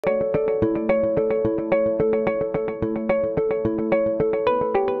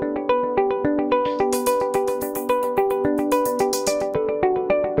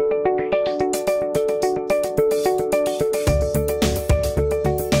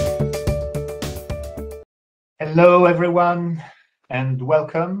Hello, everyone, and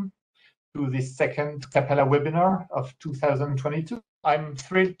welcome to this second Capella webinar of 2022. I'm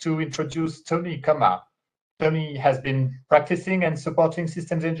thrilled to introduce Tony Komar. Tony has been practicing and supporting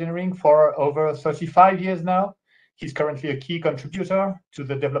systems engineering for over 35 years now. He's currently a key contributor to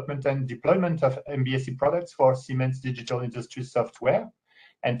the development and deployment of MBSE products for Siemens Digital Industries Software.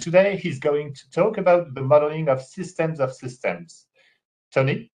 And today he's going to talk about the modeling of systems.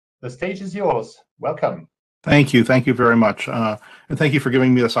 Tony, the stage is yours. Welcome. Thank you. Thank you very much. And thank you for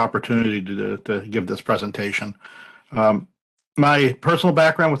giving me this opportunity to give this presentation. My personal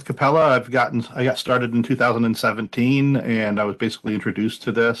background with Capella, I got started in 2017, and I was basically introduced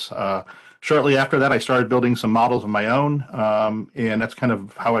to this. Shortly after that, I started building some models of my own, and that's kind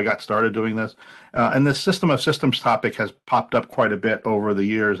of how I got started doing this. And this system of systems topic has popped up quite a bit over the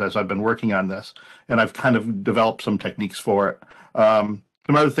years as I've been working on this, and I've kind of developed some techniques for it.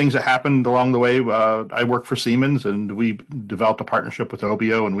 Some other things that happened along the way, I work for Siemens, and we developed a partnership with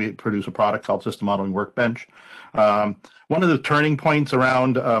OBO, and we produce a product called System Modeling Workbench. One of the turning points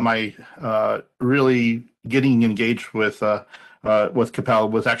around my really getting engaged with Capella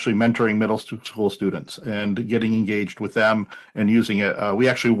was actually mentoring middle school students and getting engaged with them and using it. We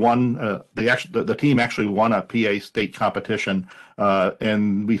actually won, the team actually won a PA state competition,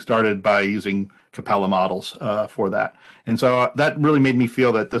 and we started by using Capella models for that. And so that really made me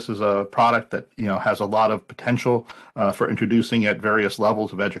feel that this is a product that has a lot of potential for introducing at various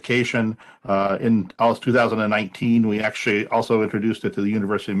levels of education. In 2019, we actually also introduced it to the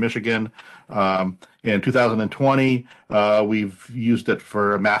University of Michigan. In 2020, we've used it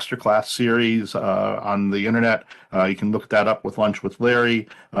for a masterclass series on the internet. You can look that up with Lunch with Larry.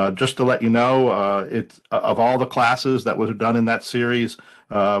 Just to let you know, it's of all the classes that was done in that series,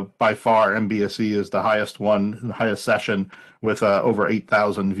 by far MBSE is the highest one, the highest session with over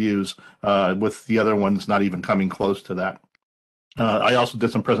 8,000 views, with the other ones not even coming close to that. I also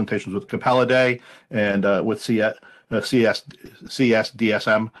did some presentations with Capella Day and with CSDSM.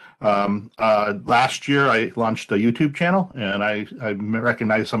 Last year, I launched a YouTube channel, and I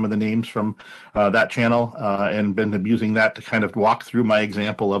recognize some of the names from that channel and been using that to kind of walk through my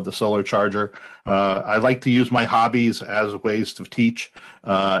example of the solar charger. I like to use my hobbies as ways to teach,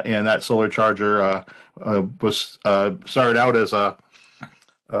 and that solar charger was started out as a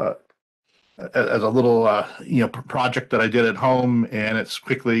little project that I did at home, and it's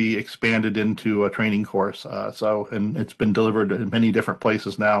quickly expanded into a training course. And it's been delivered in many different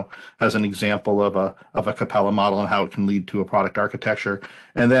places now as an example of a Capella model and how it can lead to a product architecture.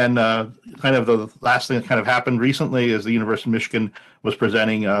 And then kind of the last thing that kind of happened recently is the University of Michigan was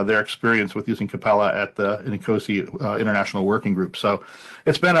presenting their experience with using Capella at the NCOSE International Working Group. So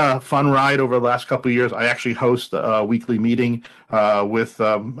it's been a fun ride over the last couple of years. I actually host a weekly meeting with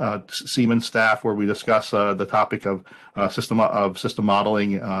Siemens staff where we discuss the topic of system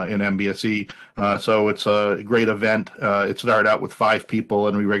modeling in MBSE. So it's a great event. It started out with 5 people,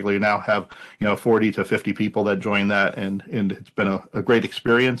 and we regularly now have 40 to 50 people that join that, and it's been a great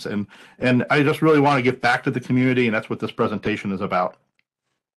experience. And I just really want to give back to the community, and that's what this presentation is about.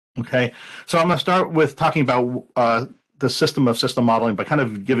 Okay, so I'm going to start with talking about the system of system modeling by kind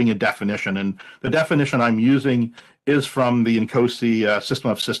of giving a definition, and the definition I'm using is from the NCOSE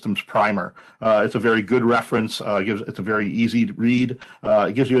System of Systems primer. It's a very good reference. It's a very easy to read.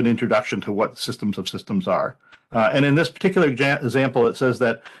 It gives you an introduction to what systems of systems are. And in this particular example, it says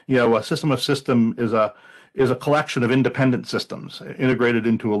that a system of system is a collection of independent systems integrated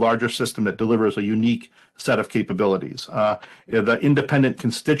into a larger system that delivers a unique set of capabilities. The independent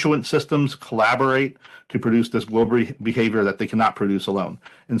constituent systems collaborate to produce this global behavior that they cannot produce alone.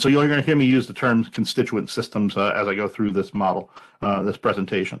 And so you're going to hear me use the term constituent systems as I go through this model, this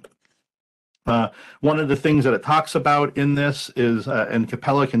presentation. One of the things that it talks about in this is, and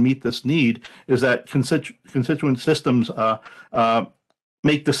Capella can meet this need, is that constituent systems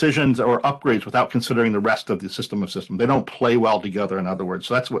make decisions or upgrades without considering the rest of the system of systems. They don't play well together, in other words.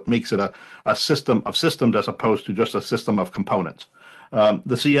 So that's what makes it a system of systems as opposed to just a system of components.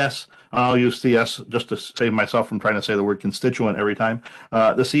 The CS, I'll use CS just to save myself from trying to say the word constituent every time.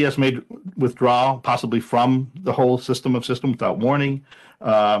 The CS may withdraw possibly from the whole system of systems without warning.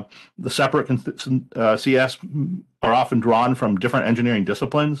 The separate CS are often drawn from different engineering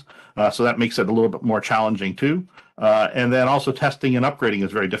disciplines, so that makes it a little bit more challenging too. And then also testing and upgrading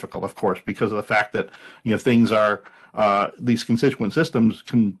is very difficult, of course, because of the fact that things are these constituent systems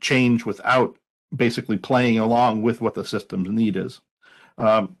can change without basically playing along with what the system's need is.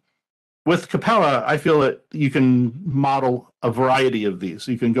 with Capella, I feel that you can model a variety of these.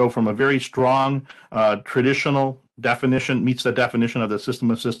 You can go from a very strong traditional definition, meets the definition of the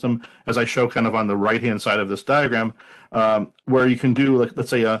system of system, as I show kind of on the right-hand side of this diagram, where you can do, like, let's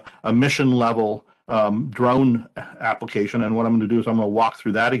say, a mission level drone application. And what I'm going to do is I'm going to walk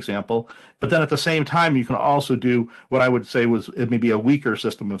through that example. But then at the same time, you can also do what I would say was it may be a weaker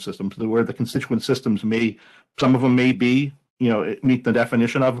system of systems, where the constituent systems some of them may be, meet the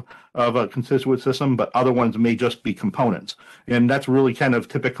definition of a constituent system, but other ones may just be components. And that's really kind of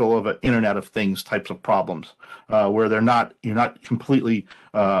typical of an Internet of Things types of problems, where you're not completely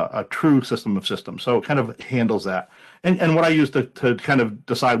a true system of systems. So it kind of handles that. And what I used to kind of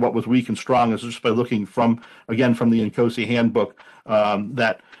decide what was weak and strong is just by looking from the Nkosi handbook,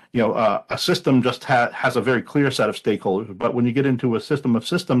 that a system just has a very clear set of stakeholders. But when you get into a system of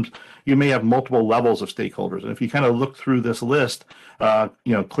systems, you may have multiple levels of stakeholders. And if you kind of look through this list,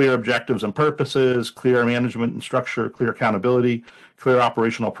 clear objectives and purposes, clear management and structure, clear accountability, clear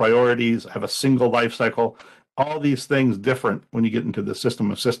operational priorities, have a single life cycle. All these things different when you get into the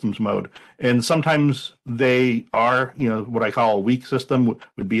system of systems mode. And sometimes they are, what I call a weak system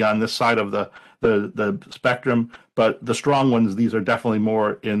would be on this side of the spectrum, but the strong ones, these are definitely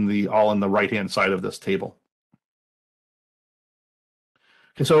more in the right-hand side of this table.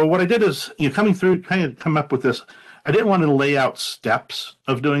 Okay, so what I did is, coming through, kind of come up with this. I didn't want to lay out steps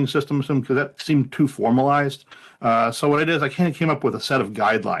of doing systems because that seemed too formalized. So what I did is I kind of came up with a set of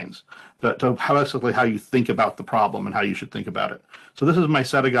guidelines to how you think about the problem and how you should think about it. So this is my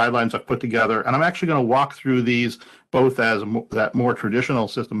set of guidelines I've put together, and I'm actually going to walk through these both as that more traditional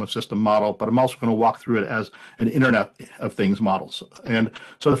system of system model, but I'm also going to walk through it as an Internet of Things model. And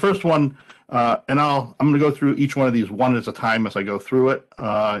so the first one, I'm going to go through each one of these one at a time as I go through it,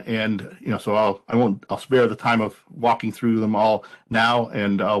 so I'll spare the time of walking through them all now,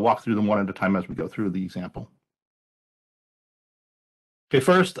 and I'll walk through them one at a time as we go through the example. Okay,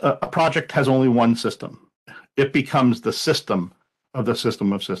 first, a project has only one system. It becomes the system of the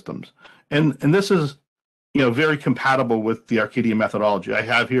system of systems. And this is, very compatible with the Arcadia methodology. I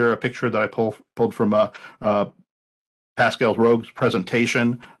have here a picture that I pulled from Pascal Rogue's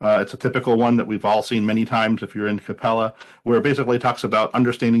presentation. It's a typical one that we've all seen many times if you're in Capella, where it basically talks about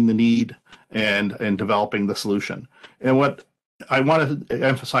understanding the need and developing the solution. And what I want to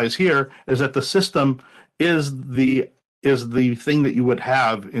emphasize here is that the system is the thing that you would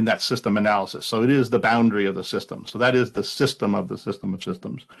have in that system analysis. So it is the boundary of the system. So that is the system of the system of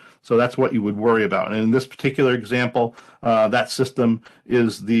systems. So that's what you would worry about. And in this particular example, that system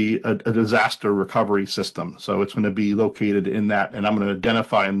is a disaster recovery system. So it's going to be located in that, and I'm going to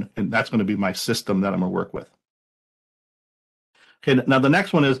identify, and that's going to be my system that I'm going to work with. Okay, now the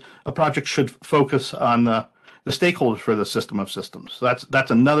next one is a project should focus on the stakeholders for the system of systems. So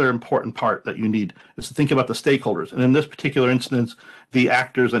that's another important part that you need, is to think about the stakeholders. And in this particular instance, the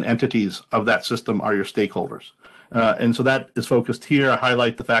actors and entities of that system are your stakeholders. And so that is focused here. I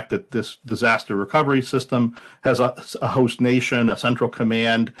highlight the fact that this disaster recovery system has a host nation, a central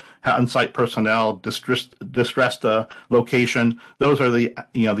command, on-site personnel, distressed location. Those are the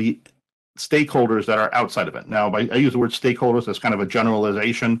stakeholders that are outside of it. Now, I use the word stakeholders as kind of a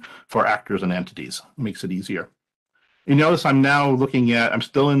generalization for actors and entities. It makes it easier. You notice I'm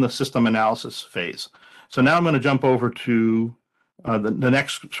still in the system analysis phase. So now I'm going to jump over to the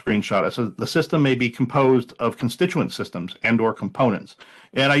next screenshot. So the system may be composed of constituent systems and or components.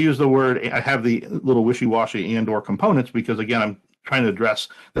 And I use the word, I have the little wishy-washy and or components because, again, I'm trying to address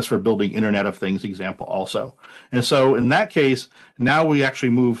this for building Internet of Things example also. And so in that case, now we actually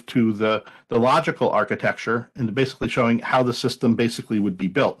move to the logical architecture and basically showing how the system basically would be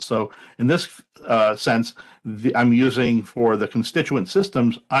built. So in this sense, I'm using for the constituent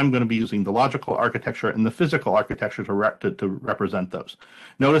systems, I'm going to be using the logical architecture and the physical architecture to represent those.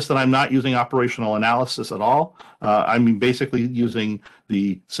 Notice that I'm not using operational analysis at all. I'm basically using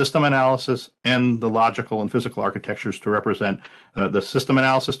the system analysis and the logical and physical architectures to represent the system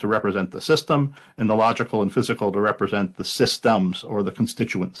analysis to represent the system, and the logical and physical to represent the systems or the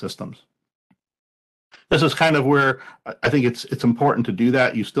constituent systems. This is kind of where I think it's important to do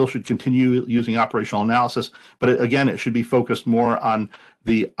that. You still should continue using operational analysis, but again, it should be focused more on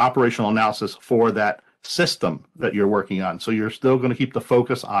the operational analysis for that system that you're working on. So you're still going to keep the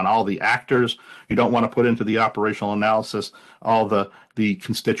focus on all the actors. You don't want to put into the operational analysis all the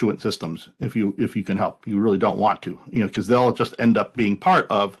constituent systems if you can help. You really don't want to, because they'll just end up being part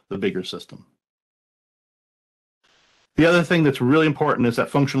of the bigger system. The other thing that's really important is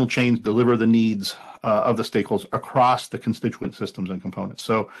that functional chains deliver the needs of the stakeholders across the constituent systems and components.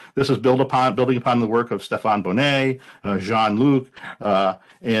 So this is building upon the work of Stéphane Bonnet, Jean-Luc,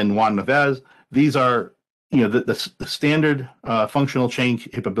 and Juan Neves. These are the standard functional chain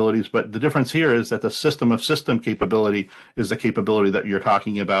capabilities, but the difference here is that the system of system capability is the capability that you're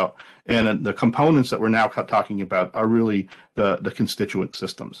talking about, and the components that we're now talking about are really the constituent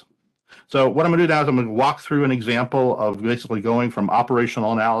systems. So what I'm going to do now is I'm going to walk through an example of basically going from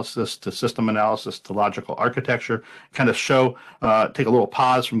operational analysis to system analysis to logical architecture, kind of show, take a little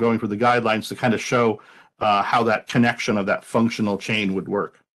pause from going through the guidelines to kind of show how that connection of that functional chain would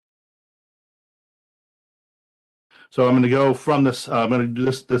work. So I'm going to go from this, I'm going to do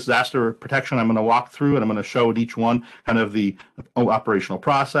this disaster protection. I'm going to walk through and I'm going to show at each one kind of the operational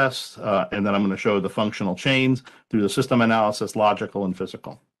process, and then I'm going to show the functional chains through the system analysis, logical, and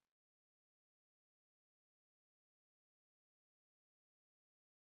physical.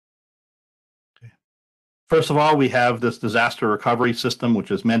 First of all, we have this disaster recovery system, which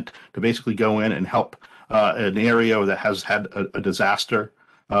is meant to basically go in and help an area that has had a disaster.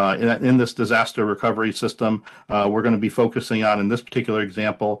 In this disaster recovery system, we're going to be focusing on, in this particular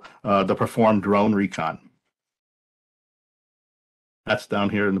example, the performed drone recon. That's down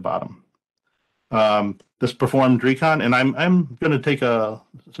here in the bottom. This performed recon, and I'm going to take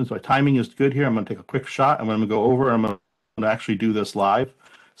since my timing is good here, I'm going to take a quick shot. I'm going to go over, I'm going to actually do this live.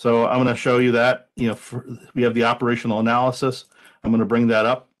 So I'm going to show you that, we have the operational analysis. I'm going to bring that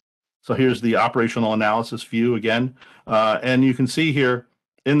up. So here's the operational analysis view again. And you can see here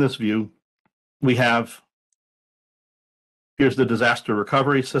in this view, here's the disaster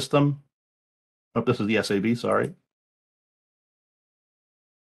recovery system. Oh, this is the SAB, sorry.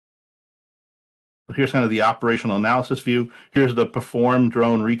 Here's kind of the operational analysis view. Here's the performed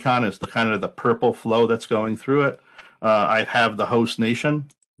drone recon. It's the kind of the purple flow that's going through it. I have the host nation.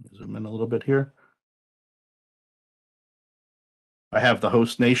 Zoom in a little bit here. I have the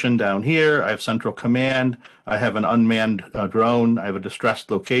host nation down here. I have central command. I have an unmanned drone. I have a distressed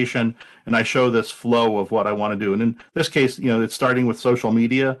location, and I show this flow of what I want to do. And in this case, it's starting with social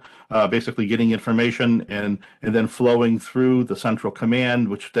media, basically getting information and then flowing through the central command,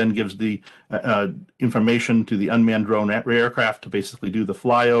 which then gives the information to the unmanned drone aircraft to basically do the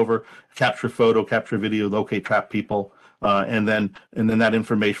flyover, capture photo, capture video, locate trap people. And then that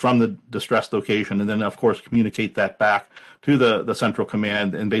information from the distressed location, and then of course communicate that back to the central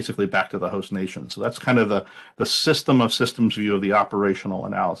command and basically back to the host nation. So that's kind of the system of systems view of the operational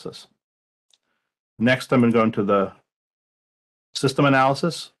analysis. Next, I'm going to go into the system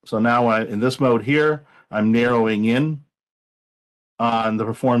analysis. So now in this mode here, I'm narrowing in on the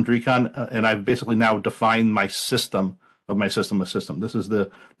performed recon, and I've basically now defined my system of my system of system. This is the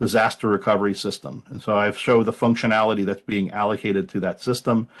disaster recovery system. And so I've showed the functionality that's being allocated to that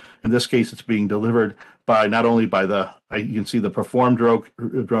system. In this case, it's being delivered by not only by you can see the performed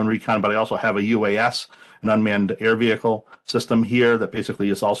drone recon, but I also have a UAS, an unmanned air vehicle system here that basically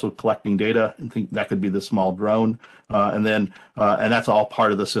is also collecting data. I think that could be the small drone. And that's all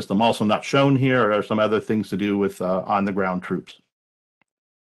part of the system. Also not shown here are some other things to do with on the ground troops.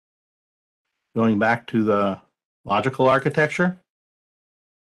 Going back to the logical architecture.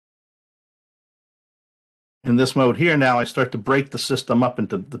 In this mode here now, I start to break the system up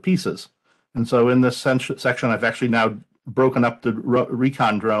into the pieces. And so in this section, I've actually now broken up the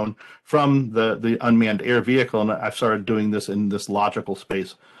recon drone from the unmanned air vehicle, and I've started doing this in this logical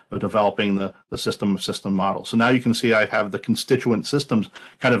space of developing the system of system model. So now you can see I have the constituent systems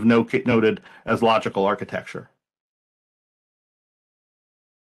kind of noted as logical architecture.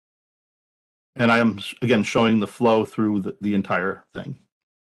 And I am, again, showing the flow through the entire thing.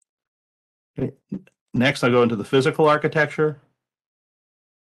 Okay. Next, I go into the physical architecture.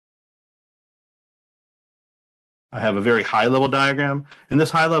 I have a very high-level diagram, and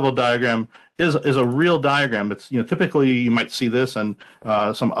this high-level diagram is a real diagram. It's typically you might see this and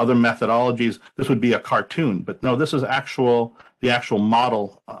some other methodologies. This would be a cartoon, but no, this is the actual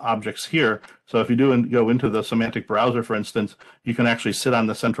model objects here. So if you go into the semantic browser, for instance, you can actually sit on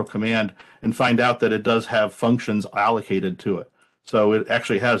the central command and find out that it does have functions allocated to it. So it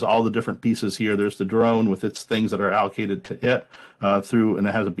actually has all the different pieces here. There's the drone with its things that are allocated to it and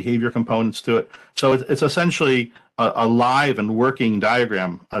it has a behavior components to it. So it's essentially a live and working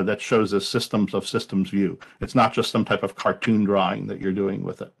diagram that shows the systems of systems view. It's not just some type of cartoon drawing that you're doing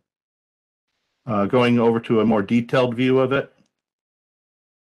with it. Going over to a more detailed view of it.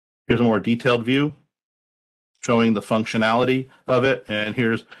 Here's a more detailed view. showing the functionality of it. And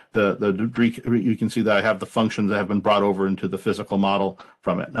here's you can see that I have the functions that have been brought over into the physical model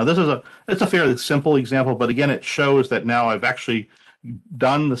from it. Now, it's a fairly simple example, but again, it shows that now I've actually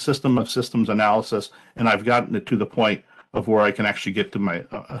done the system of systems analysis, and I've gotten it to the point of where I can actually get to my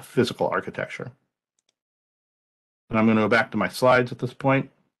physical architecture. And I'm going to go back to my slides at this point.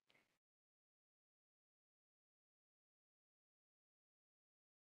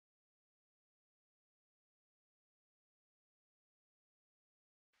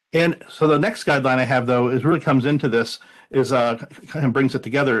 And so the next guideline I have, though, is really comes into this, is kind of brings it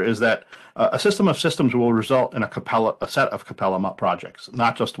together, is that a system of systems will result in a set of Capella projects,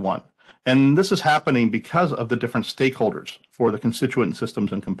 not just one. And this is happening because of the different stakeholders for the constituent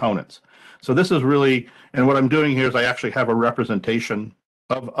systems and components. So this is really, and what I'm doing here is I actually have a representation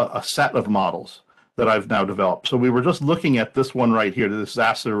of a set of models that I've now developed. So we were just looking at this one right here, the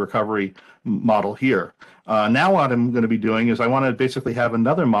disaster recovery model here. Now what I'm going to be doing is I want to basically have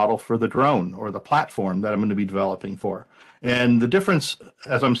another model for the drone or the platform that I'm going to be developing for. And the difference,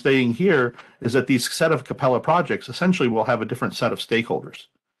 as I'm stating here, is that these set of Capella projects essentially will have a different set of stakeholders.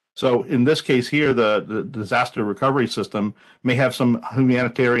 So in this case here, the disaster recovery system may have some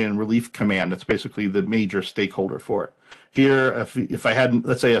humanitarian relief command. That's basically the major stakeholder for it. Here, if I had,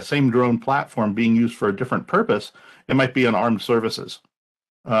 let's say, a same drone platform being used for a different purpose, it might be an armed services.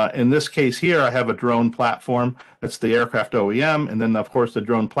 In this case here, I have a drone platform. That's the aircraft OEM. And then, of course, the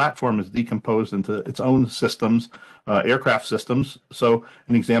drone platform is decomposed into its own systems, aircraft systems. So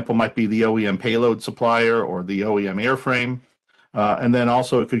an example might be the OEM payload supplier or the OEM airframe. And then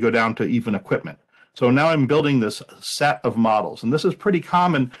also it could go down to even equipment. So now I'm building this set of models. And this is pretty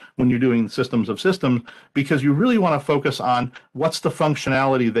common when you're doing systems of systems, because you really want to focus on what's the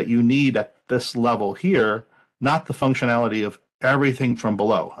functionality that you need at this level here, not the functionality of everything from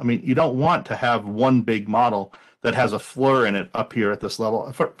below. I mean, you don't want to have one big model that has a FLIR in it up here at this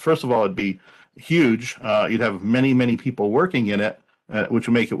level. First of all, it'd be huge. You'd have many, many people working in it, which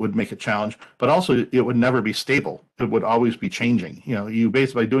would make it challenge, but also it would never be stable. It would always be changing. You know, you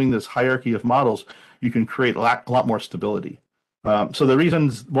basically, by doing this hierarchy of models, you can create a lot more stability. So the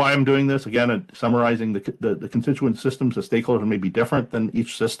reasons why I'm doing this, again, summarizing the constituent systems, the stakeholders may be different than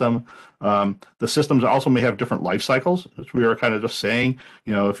each system. The systems also may have different life cycles, as we were kind of just saying.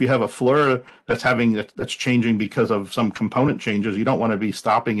 You know, if you have a FLIR that's changing because of some component changes, you don't want to be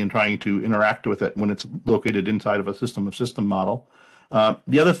stopping and trying to interact with it when it's located inside of a system of system model.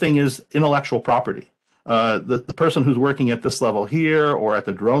 The other thing is intellectual property. The person who's working at this level here or at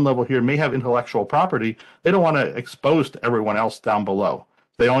the drone level here may have intellectual property. They don't want to expose to everyone else down below.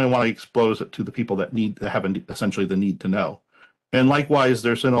 They only want to expose it to the people that have essentially the need to know. And likewise,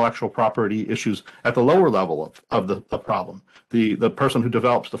 there's intellectual property issues at the lower level of the problem. The person who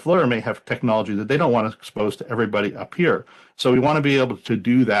develops the FLIR may have technology that they don't want to expose to everybody up here. So we want to be able to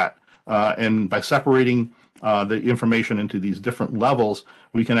do that. And by separating the information into these different levels,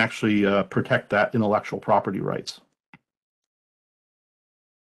 we can actually protect that intellectual property rights.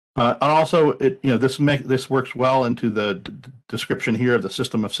 And also, this works well into the description here of the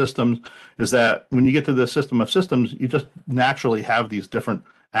system of systems, is that when you get to the system of systems, you just naturally have these different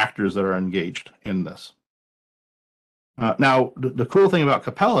actors that are engaged in this. Now, the cool thing about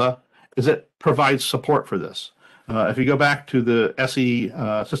Capella is it provides support for this. If you go back to the SE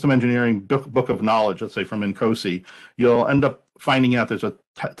System Engineering Book of Knowledge, let's say from INCOSE, you'll end up finding out there's a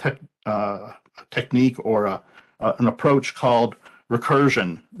technique or an approach called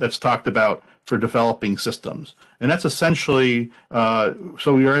recursion that's talked about for developing systems. And that's essentially,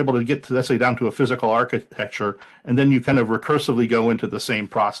 so you're able to get to, let's say, down to a physical architecture, and then you kind of recursively go into the same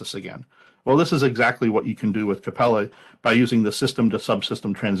process again. Well, this is exactly what you can do with Capella by using the system to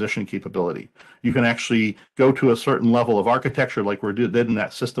subsystem transition capability. You can actually go to a certain level of architecture like we did in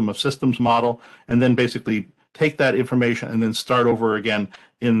that system of systems model, and then basically take that information and then start over again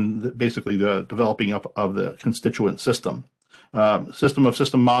in basically the developing up of the constituent system. System of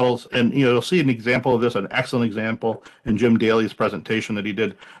system models, and you'll see an example of this, an excellent example in Jim Daly's presentation that he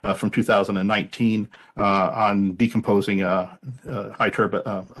did from 2019 on decomposing an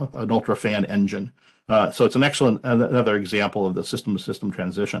ultrafan engine. So it's an excellent another example of the system of system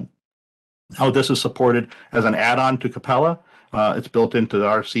transition. How this is supported as an add-on to Capella. It's built into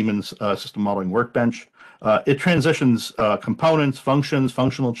our Siemens system modeling workbench. It transitions components, functions,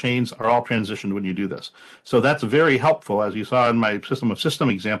 functional chains are all transitioned when you do this. So that's very helpful. As you saw in my system of system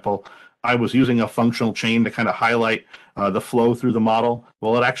example, I was using a functional chain to kind of highlight the flow through the model.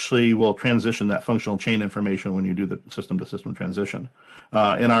 Well, it actually will transition that functional chain information when you do the system-to-system transition.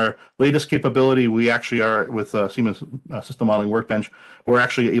 In our latest capability, we actually are with Siemens System Modeling Workbench, we're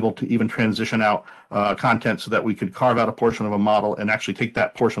actually able to even transition out content so that we could carve out a portion of a model and actually take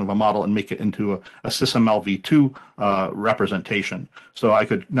that portion of a model and make it into a SysML V2 representation. So I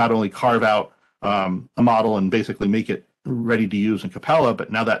could not only carve out a model and basically make it ready to use in Capella,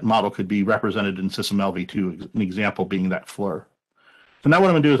 but now that model could be represented in SysML V2, an example being that FLIR. So now what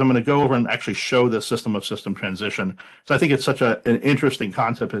I'm going to do is I'm going to go over and actually show the system of system transition. So I think it's such an interesting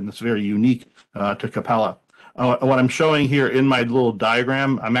concept and it's very unique to Capella. What I'm showing here in my little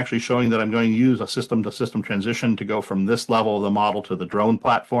diagram, I'm actually showing that I'm going to use a system to system transition to go from this level of the model to the drone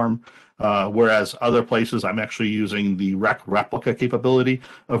platform. Whereas other places, I'm actually using the replica capability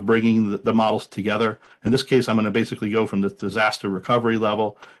of bringing the models together. In this case, I'm going to basically go from the disaster recovery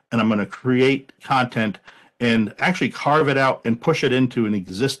level, and I'm going to create content and actually carve it out and push it into an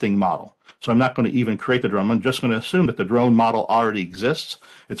existing model. So I'm not going to even create the drone. I'm just going to assume that the drone model already exists.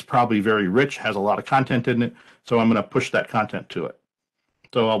 It's probably very rich, has a lot of content in it. So I'm going to push that content to it.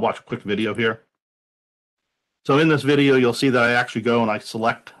 So I'll watch a quick video here. So in this video, you'll see that I actually go and I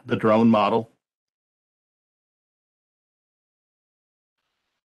select the drone model.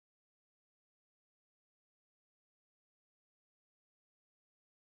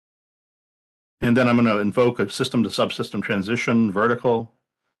 And then I'm going to invoke a system to subsystem transition, vertical,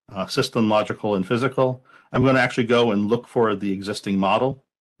 system, logical, and physical. I'm going to actually go and look for the existing model.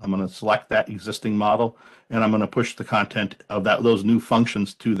 I'm going to select that existing model, and I'm going to push the content of those new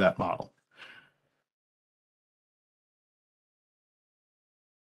functions to that model.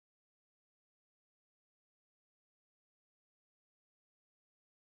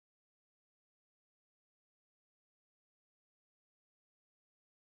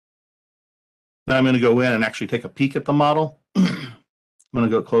 Then I'm going to go in and actually take a peek at the model. I'm going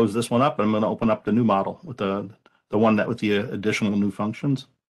to go close this one up, and I'm going to open up the new model with the one that with the additional new functions.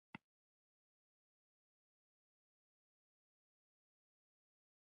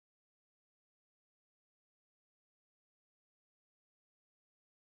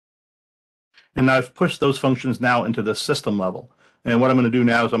 And I've pushed those functions now into the system level. And what I'm going to do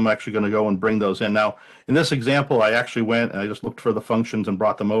now is I'm actually going to go and bring those in. Now, in this example, I actually went and I just looked for the functions and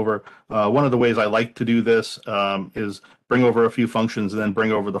brought them over. One of the ways I like to do this is bring over a few functions and then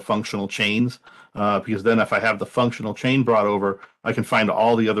bring over the functional chains. Because then if I have the functional chain brought over, I can find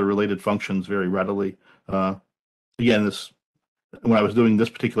all the other related functions very readily. Again, when I was doing this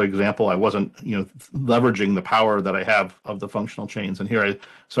particular example, I wasn't, leveraging the power that I have of the functional chains. And here I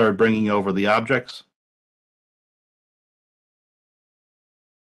started bringing over the objects.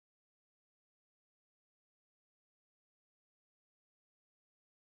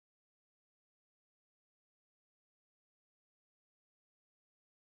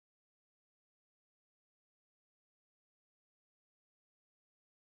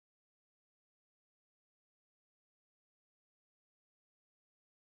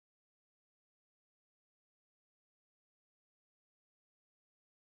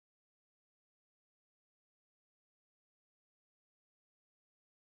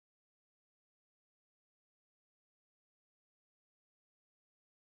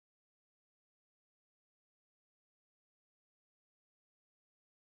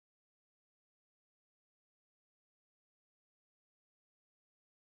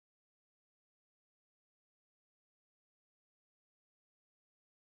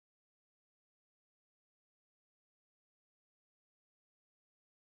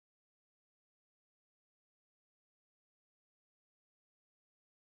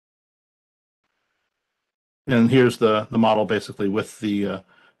 And here's the model basically with the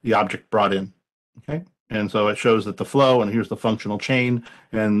object brought in. Okay. And so it shows that the flow, and here's the functional chain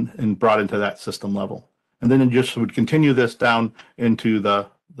and brought into that system level. And then it just would continue this down into the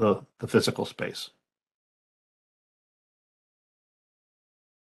physical space.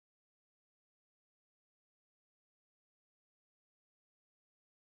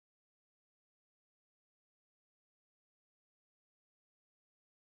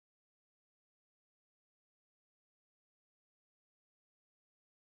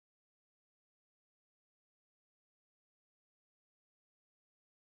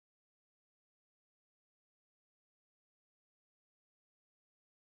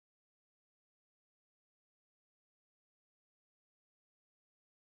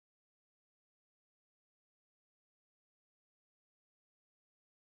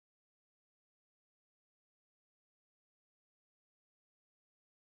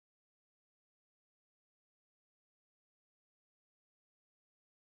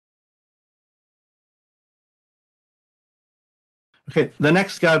 Okay, the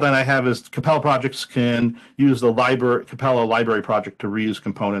next guideline I have is Capella projects can use the Capella library project to reuse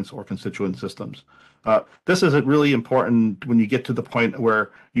components or constituent systems. This is really important when you get to the point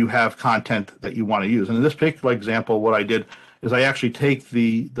where you have content that you want to use. And in this particular example, what I did is I actually take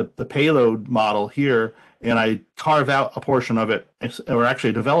the payload model here and I carve out a portion of it, or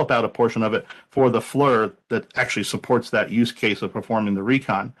actually develop out a portion of it for the FLIR that actually supports that use case of performing the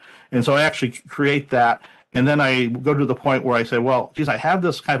recon. And so I actually create that. And then I go to the point where I say, well, geez, I have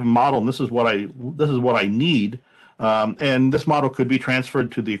this kind of model, and this is what I need. And this model could be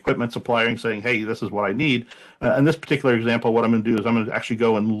transferred to the equipment supplier and saying, hey, this is what I need. In this particular example, what I'm going to do is I'm going to actually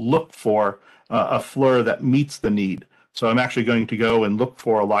go and look for a FLIR that meets the need. So I'm actually going to go and look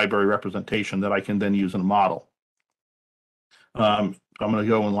for a library representation that I can then use in a model. I'm going to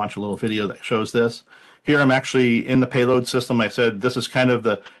go and launch a little video that shows this. Here I'm actually in the payload system. I said this is kind of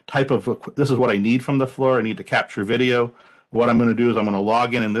the type of, this is what I need from the FLIR. I need to capture video. What I'm going to do is I'm going to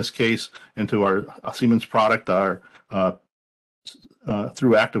log in this case, into our Siemens product, our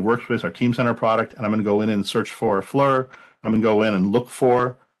through Active Workspace, our Team Center product, and I'm going to go in and search for a FLIR. I'm going to go in and look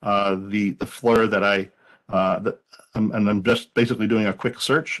for the FLIR that and I'm just basically doing a quick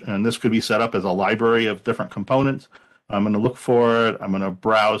search, and this could be set up as a library of different components. I'm going to look for it. I'm going to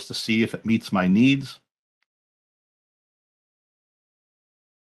browse to see if it meets my needs.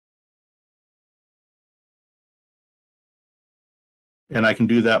 And I can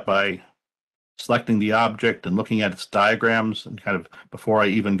do that by selecting the object and looking at its diagrams, and kind of before I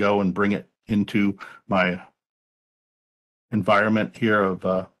even go and bring it into my environment here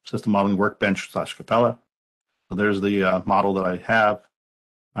of System Modeling Workbench / Capella. So there's the model that I have.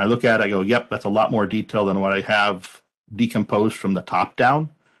 I look at it, I go, yep, that's a lot more detail than what I have decomposed from the top down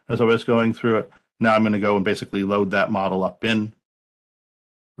as I was going through it. Now I'm going to go and basically load that model up in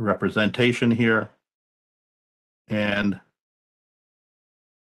representation here and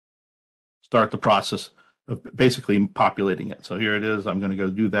start the process of basically populating it. So here it is. I'm going to go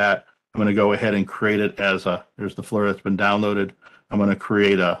do that. I'm going to go ahead and create it as there's the FLIR that's been downloaded. I'm going to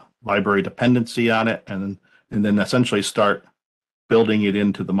create a library dependency on it, and then essentially start building it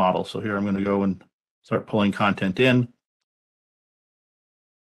into the model. So here I'm going to go and start pulling content in.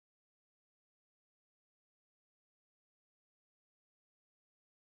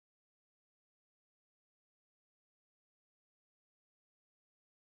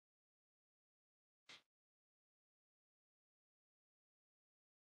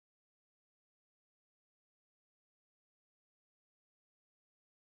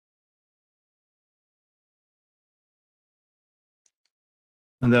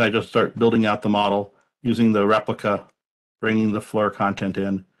 And then I just start building out the model using the replica, bringing the FLIR content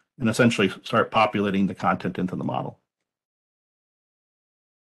in, and essentially start populating the content into the model.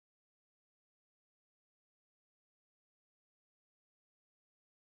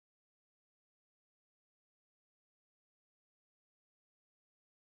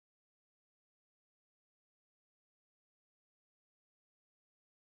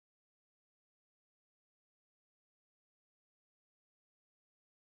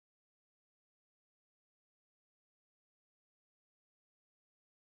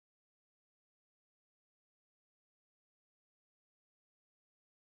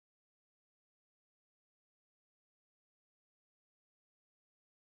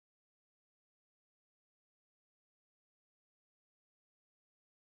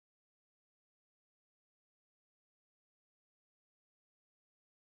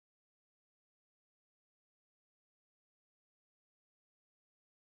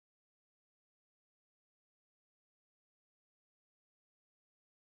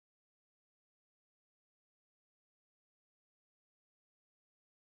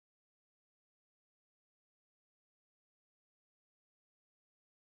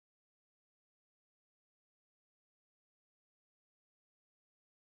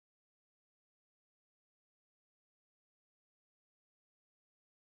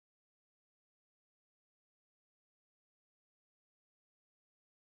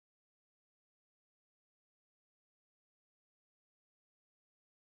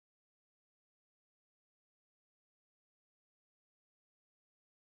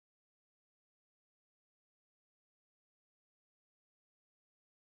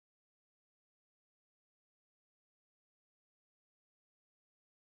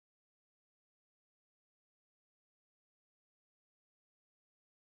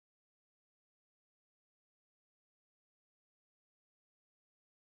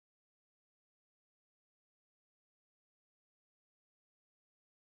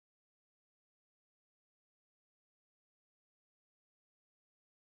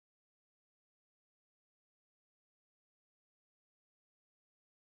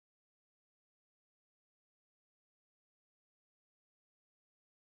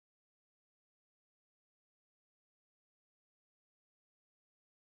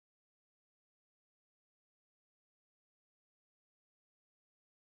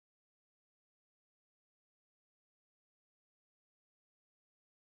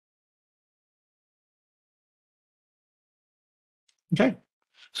 Okay.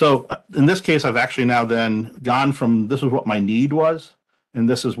 So in this case, I've actually now then gone from this is what my need was, and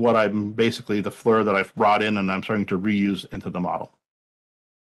this is what I'm basically the FLIR that I've brought in and I'm starting to reuse into the model.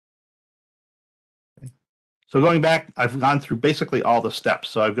 So going back, I've gone through basically all the steps.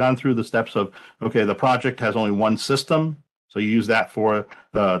 So I've gone through the steps of, okay, the project has only one system. So you use that for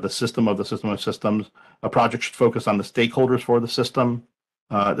the system of systems. A project should focus on the stakeholders for the system.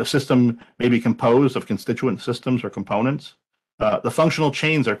 The system may be composed of constituent systems or components. The functional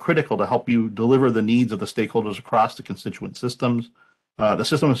chains are critical to help you deliver the needs of the stakeholders across the constituent systems. The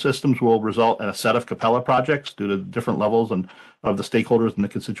system of systems will result in a set of Capella projects due to different levels of the stakeholders and the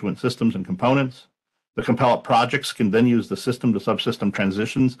constituent systems and components. The Capella projects can then use the system to subsystem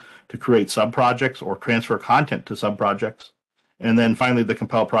transitions to create subprojects or transfer content to subprojects. And then finally, the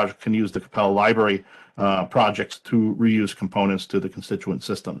Capella project can use the Capella library projects to reuse components to the constituent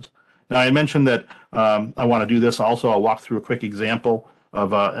systems. Now, I mentioned that I want to do this. Also, I'll walk through a quick example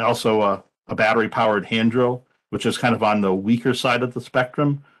of a battery-powered hand drill, which is kind of on the weaker side of the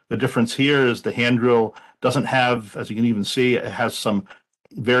spectrum. The difference here is the hand drill doesn't have, as you can even see, it has some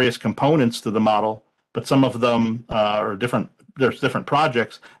various components to the model, but some of them are different. There's different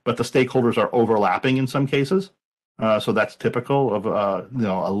projects, but the stakeholders are overlapping in some cases. So that's typical of a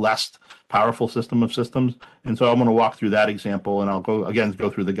less powerful system of systems. And so I'm going to walk through that example, and I'll go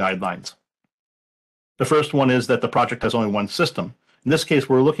through the guidelines. The first one is that the project has only one system. In this case,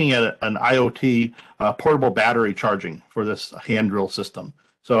 we're looking at an IoT portable battery charging for this hand drill system.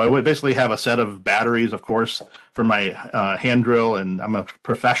 So I would basically have a set of batteries, of course, for my hand drill, and I'm a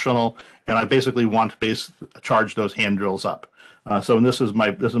professional, and I basically want to charge those hand drills up. So this is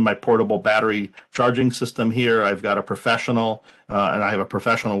my portable battery charging system here. I've got a professional, and I have a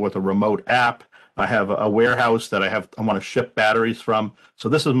professional with a remote app. I have a warehouse that I want to ship batteries from. So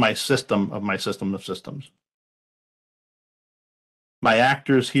this is my system of systems. My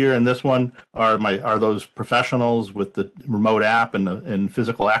actors here in this one are those professionals with the remote app and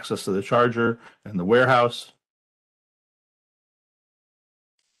physical access to the charger and the warehouse.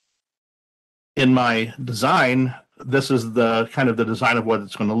 In my design, this is the kind of the design of what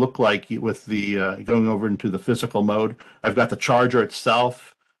it's going to look like with the going over into the physical mode. I've got the charger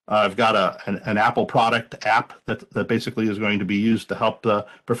itself. I've got an Apple product app that basically is going to be used to help the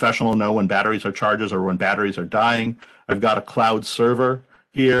professional know when batteries are charged or when batteries are dying. I've got a cloud server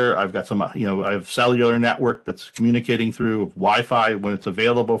here. I've got some, I have cellular network that's communicating through Wi-Fi when it's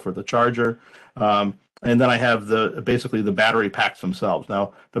available for the charger. And then I have basically the battery packs themselves.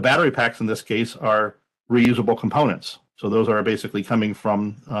 Now, the battery packs in this case are reusable components. So those are basically coming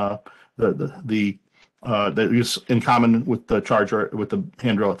from that use in common with the charger, with the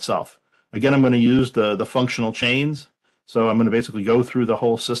hand drill itself. Again, I'm going to use the functional chains. So I'm going to basically go through the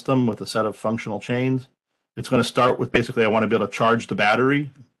whole system with a set of functional chains. It's going to start with basically I want to be able to charge the battery.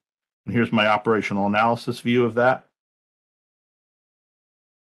 And here's my operational analysis view of that.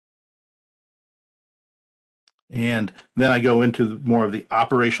 And then I go into more of the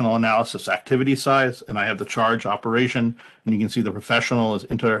operational analysis activity size, and I have the charge operation. And you can see the professional is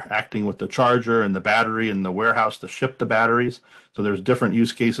interacting with the charger and the battery and the warehouse to ship the batteries. So there's different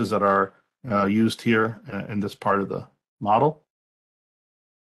use cases that are used here in this part of the model.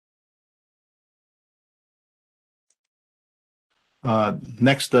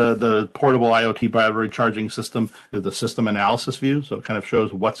 Next, the portable IoT battery charging system is the system analysis view. So it kind of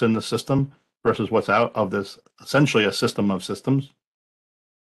shows what's in the system versus what's out of this, essentially a system of systems.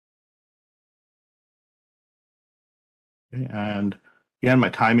 Okay, and again, my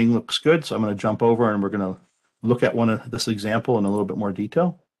timing looks good, so I'm going to jump over and we're going to look at this example in a little bit more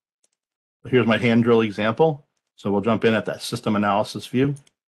detail. Here's my hand drill example. So we'll jump in at that system analysis view.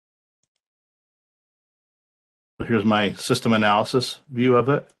 So here's my system analysis view of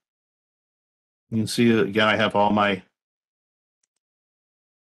it. You can see again, I have all my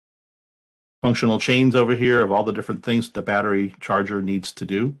functional chains over here of all the different things the battery charger needs to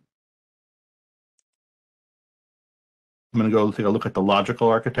do. I'm going to go take a look at the logical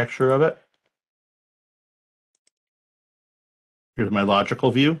architecture of it. Here's my logical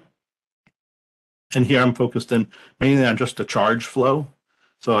view. And here I'm focused in mainly on just the charge flow.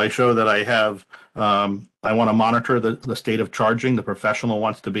 So I show that I have, I want to monitor the state of charging. The professional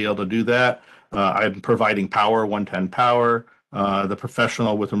wants to be able to do that. I'm providing power, 110 power. The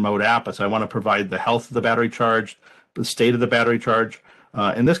professional with remote app, as I want to provide the health of the battery charge, the state of the battery charge.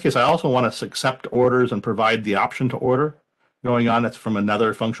 In this case, I also want to accept orders and provide the option to order going on. That's from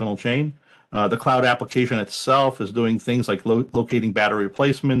another functional chain. The cloud application itself is doing things like locating battery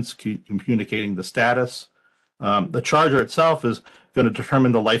replacements, communicating the status. The charger itself is going to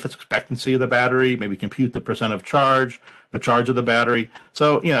determine the life expectancy of the battery, maybe compute the percent of charge, the charge of the battery.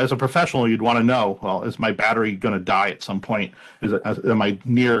 So, as a professional, you'd want to know, well, is my battery going to die at some point? Am I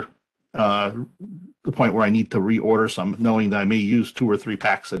near the point where I need to reorder some, knowing that I may use 2 or 3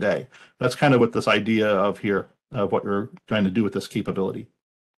 packs a day? That's kind of what this idea of here, of what we're trying to do with this capability.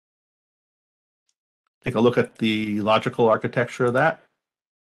 Take a look at the logical architecture of that.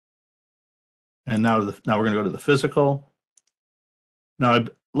 And now we're going to go to the physical. Now, I'd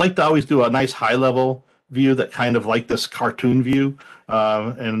like to always do a nice high-level view that kind of like this cartoon view.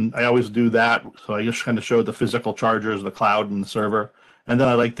 And I always do that. So I just kind of show the physical chargers, the cloud, and the server. And then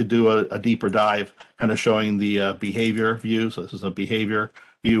I like to do a deeper dive, kind of showing the behavior view. So this is a behavior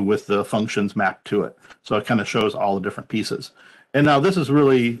view with the functions mapped to it. So it kind of shows all the different pieces. And now this is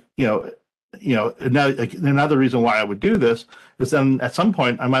really, another reason why I would do this is then at some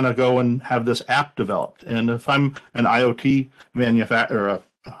point I might go and have this app developed. And if I'm an IoT manufacturer,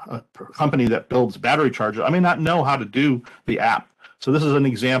 a company that builds battery chargers, I may not know how to do the app. So this is an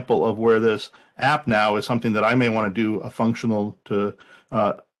example of where this app now is something that I may want to do a functional to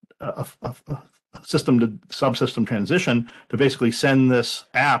a system to subsystem transition to basically send this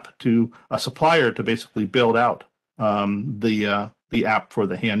app to a supplier to basically build out the app for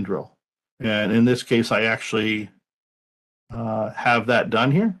the hand drill. And in this case, I actually have that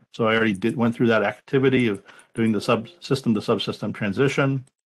done here. So I already went through that activity of doing the subsystem to subsystem transition.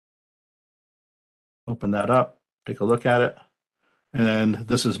 Open that up, take a look at it. And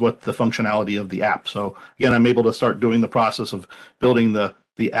this is what the functionality of the app. So again, I'm able to start doing the process of building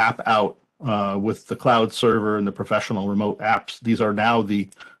the app out with the cloud server and the professional remote apps. These are now the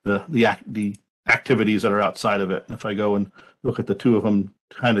activities that are outside of it. If I go and look at the two of them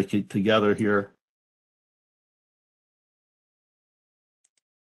kind of together here,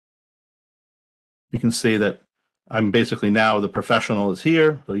 you can see that I'm basically now the professional is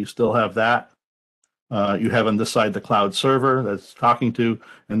here. So you still have that. You have on this side the cloud server that's talking to,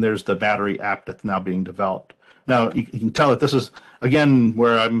 and there's the battery app that's now being developed. Now, you can tell that this is, again,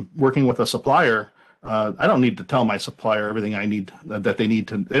 where I'm working with a supplier. I don't need to tell my supplier everything I need that they need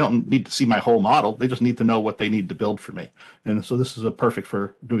to. They don't need to see my whole model. They just need to know what they need to build for me. And so this is perfect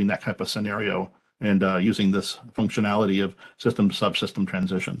for doing that type of scenario and using this functionality of system to subsystem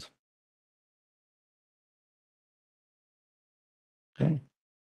transitions. Okay.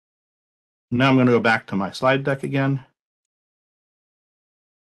 Now I'm going to go back to my slide deck again.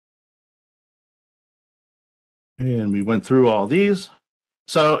 And we went through all these.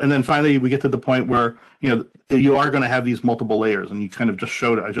 So, and then finally we get to the point where, you are going to have these multiple layers, and you kind of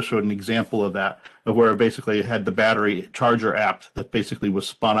I just showed an example of that, of where basically it had the battery charger app that basically was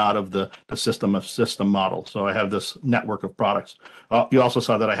spun out of the system of system model. So I have this network of products. You also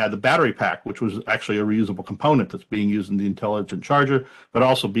saw that I had the battery pack, which was actually a reusable component that's being used in the intelligent charger, but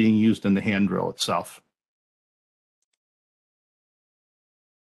also being used in the hand drill itself.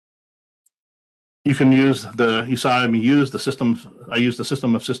 You can use you saw me use the system. I used the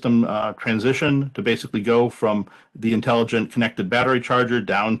system of system transition to basically go from the intelligent connected battery charger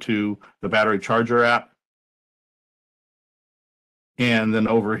down to the battery charger app. And then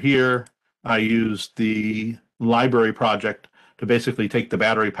over here, I used the library project to basically take the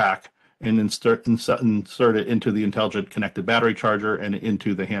battery pack and insert it into the intelligent connected battery charger and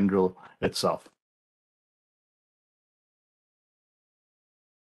into the hand drill itself.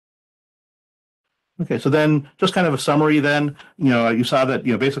 Okay, so then just kind of a summary then, you saw that,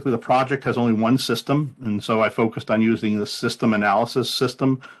 basically the project has only one system. And so I focused on using the system analysis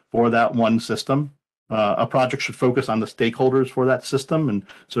system for that one system. A project should focus on the stakeholders for that system. And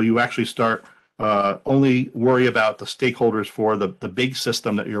so you actually start only worry about the stakeholders for the big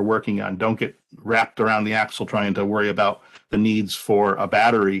system that you're working on. Don't get wrapped around the axle trying to worry about the needs for a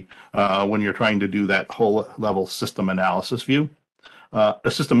battery when you're trying to do that whole level system analysis view.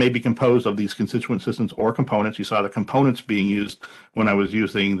 A system may be composed of these constituent systems or components. You saw the components being used when I was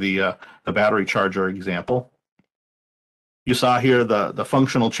using the battery charger example. You saw here the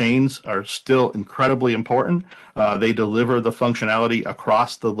functional chains are still incredibly important. They deliver the functionality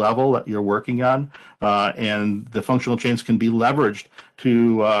across the level that you're working on, and the functional chains can be leveraged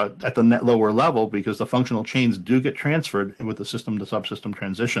to at the net lower level because the functional chains do get transferred with the system to subsystem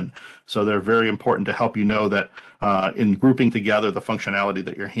transition. So they're very important to help you know that in grouping together the functionality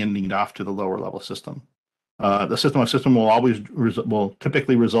that you're handing off to the lower level system. The system will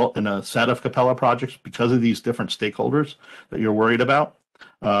typically result in a set of Capella projects because of these different stakeholders that you're worried about.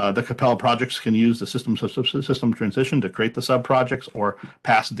 The Capella projects can use the system transition to create the sub-projects or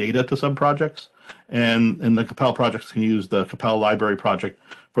pass data to sub-projects. And the Capella projects can use the Capella library project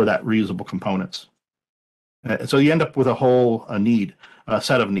for that reusable components. So you end up with a whole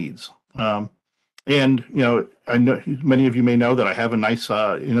set of needs. And I know many of you may know that I have a nice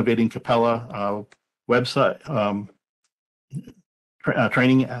innovating Capella website.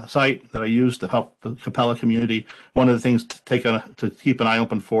 Training site that I use to help the Capella community. One of the things to keep an eye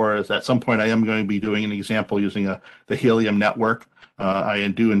open for is at some point I am going to be doing an example using the Helium network. I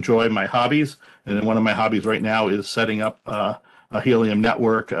do enjoy my hobbies, and one of my hobbies right now is setting up a Helium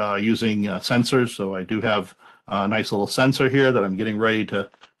network using sensors. So I do have a nice little sensor here that I'm getting ready to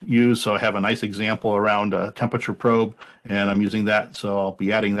use. So I have a nice example around a temperature probe, and I'm using that. So I'll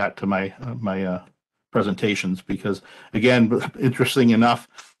be adding that to my presentations because, again, interesting enough,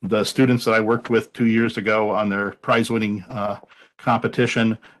 the students that I worked with 2 years ago on their prize-winning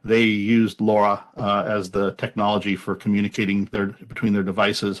competition, they used LoRa as the technology for communicating between their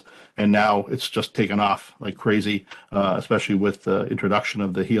devices, and now it's just taken off like crazy, especially with the introduction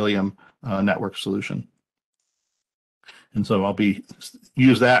of the Helium network solution. And so I'll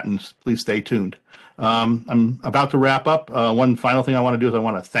use that, and please stay tuned. I'm about to wrap up. One final thing I want to do is I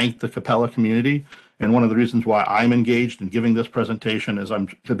want to thank the Capella community. And one of the reasons why I'm engaged in giving this presentation is I'm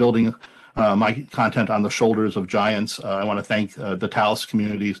building my content on the shoulders of giants. I want to thank the Talis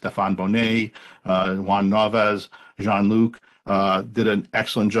community, Stefan Bonnet, Juan Novas, Jean-Luc. Did an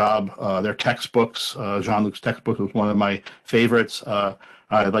excellent job. Their textbooks, Jean-Luc's textbook was one of my favorites.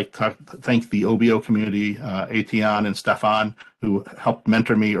 I'd like to thank the OBO community, Etienne and Stefan, who helped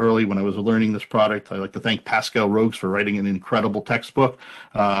mentor me early when I was learning this product. I'd like to thank Pascal Rogues for writing an incredible textbook,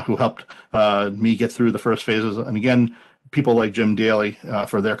 who helped me get through the first phases. And again, people like Jim Daly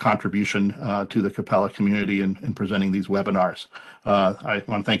for their contribution to the Capella community in presenting these webinars. I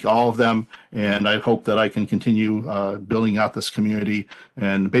want to thank all of them, and I hope that I can continue building out this community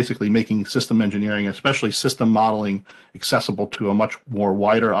and basically making system engineering, especially system modeling, accessible to a much more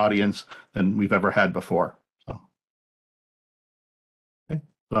wider audience than we've ever had before. So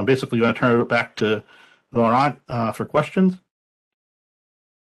I'm basically going to turn it back to Laurent for questions.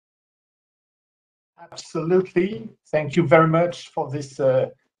 Absolutely. Thank you very much for this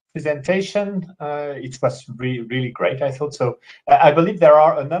presentation. It was really great, I thought. So I believe there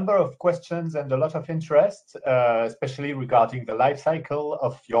are a number of questions and a lot of interest, especially regarding the life cycle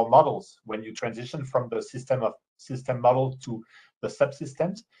of your models when you transition from the system model to the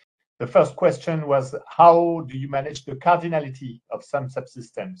subsystems. The first question was, how do you manage the cardinality of some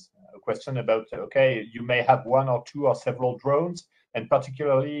subsystems? A question about, okay, you may have one or two or several drones, and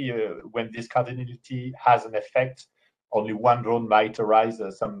particularly when this cardinality has an effect, only one drone might arise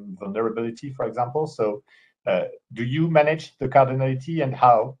some vulnerability, for example. So do you manage the cardinality, and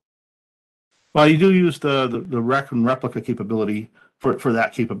how? Well, you do use the rec and replica capability for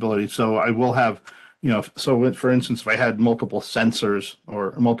that capability. So I will have, so for instance, if I had multiple sensors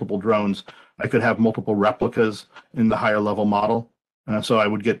or multiple drones, I could have multiple replicas in the higher level model. So I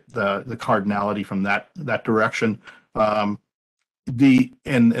would get the cardinality from that direction. And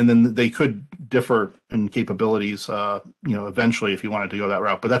then they could differ in capabilities, eventually if you wanted to go that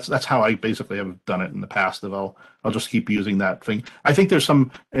route. But that's how I basically have done it in the past. That I'll just keep using that thing. I think there's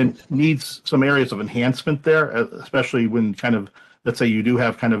needs some areas of enhancement there, especially when kind of, let's say you do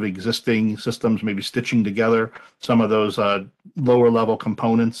have kind of existing systems, maybe stitching together some of those lower level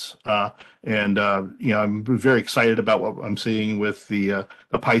components. I'm very excited about what I'm seeing with the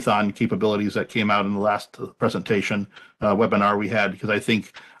Python capabilities that came out in the last presentation webinar we had, because I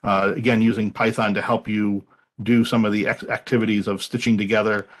think, again, using Python to help you do some of the activities of stitching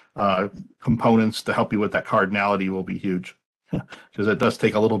together components to help you with that cardinality will be huge, because it does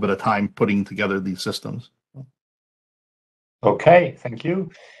take a little bit of time putting together these systems. Okay, thank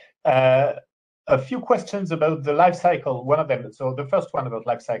you. A few questions about the life cycle. One of them, so the first one about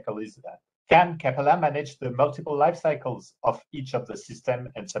life cycle is, can Capella manage the multiple life cycles of each of the system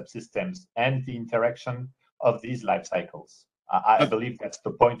and subsystems and the interaction of these life cycles? I believe that's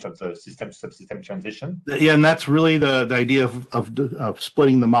the point of the system-subsystem transition. Yeah, and that's really the idea of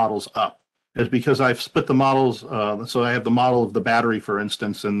splitting the models up, is because I've split the models. So I have the model of the battery, for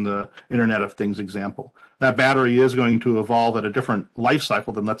instance, in the Internet of Things example. That battery is going to evolve at a different life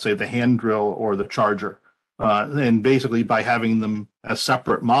cycle than, let's say, the hand drill or the charger. And basically, by having them as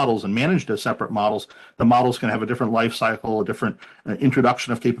separate models and managed as separate models, the models can have a different life cycle, a different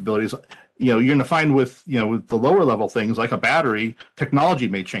introduction of capabilities. You're going to find with the lower level things like a battery, technology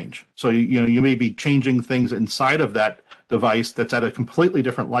may change. So you may be changing things inside of that device that's at a completely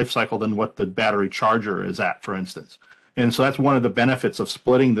different life cycle than what the battery charger is at, for instance. And so that's one of the benefits of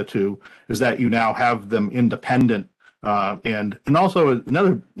splitting the two, is that you now have them independent. And also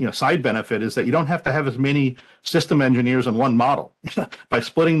another side benefit is that you don't have to have as many system engineers in one model. By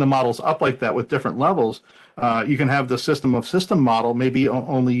splitting the models up like that with different levels, you can have the system model maybe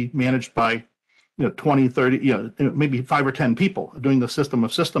only managed by 20, 30, maybe 5 or 10 people doing the system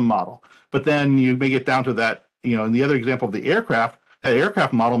of system model. But then you may get down to that, in the other example of the aircraft, that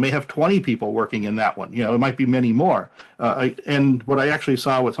aircraft model may have 20 people working in that one. It might be many more. And what I actually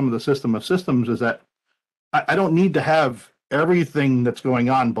saw with some of the system of systems is that I don't need to have everything that's going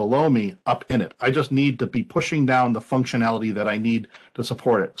on below me up in it. I just need to be pushing down the functionality that I need to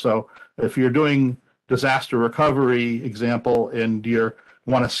support it. So if you're doing disaster recovery example and you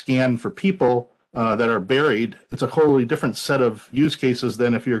want to scan for people that are buried, it's a totally different set of use cases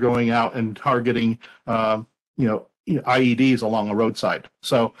than if you're going out and targeting, IEDs along a roadside.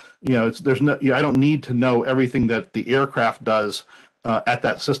 So, I don't need to know everything that the aircraft does at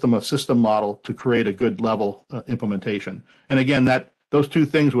that system of system model to create a good level implementation. And again, those two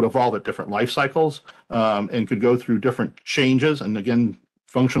things would evolve at different life cycles and could go through different changes. And again,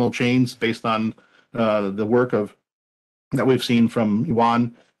 functional chains based on the work that we've seen from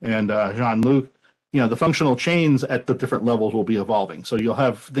Yuan and Jean-Luc. The functional chains at the different levels will be evolving. So you'll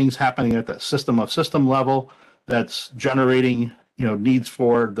have things happening at the system of system level that's generating needs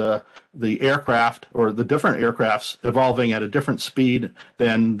for the aircraft or the different aircrafts evolving at a different speed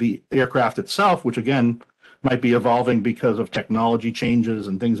than the aircraft itself, which again might be evolving because of technology changes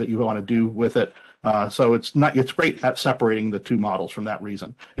and things that you want to do with it. So it's great at separating the two models from that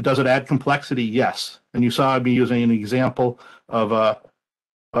reason. Does it add complexity? Yes. And you saw me using an example of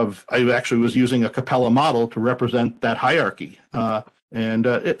I actually was using a Capella model to represent that hierarchy.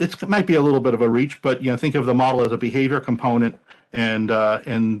 It might be a little bit of a reach, but think of the model as a behavior component, and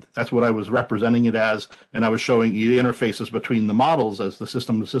that's what I was representing it as, and I was showing you the interfaces between the models as the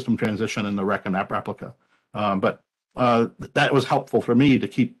system-to-system transition and the rec and app replica. But that was helpful for me to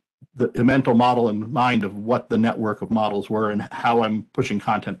keep the mental model in mind of what the network of models were and how I'm pushing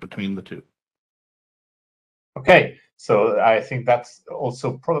content between the two. Okay, so I think that's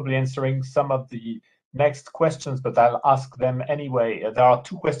also probably answering some of the next questions, but I'll ask them anyway. There are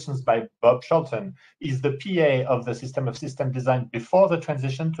two questions by Bob Shelton. Is the PA of the system of system designed before the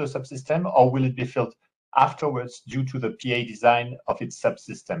transition to a subsystem, or will it be filled afterwards due to the PA design of its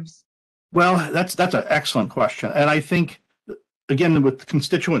subsystems? Well, that's an excellent question. And I think, again, with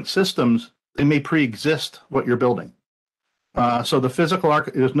constituent systems, they may pre-exist what you're building. So the physical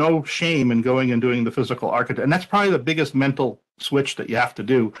there's no shame in going and doing the physical architect. And that's probably the biggest mental switch that you have to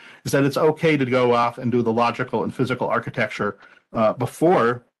do, is that it's okay to go off and do the logical and physical architecture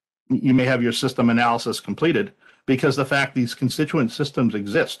before you may have your system analysis completed, because the fact these constituent systems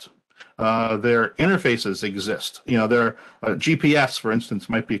exist. Their interfaces exist. Their GPS, for instance,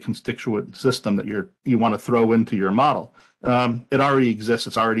 might be a constituent system that you want to throw into your model. It already exists.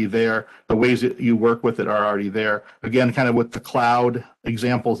 It's already there. The ways that you work with it are already there. Again, kind of with the cloud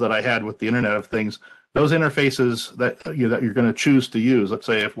examples that I had with the Internet of Things, those interfaces that you're going to choose to use. Let's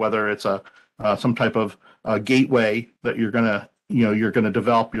say whether it's some type of gateway that you're going to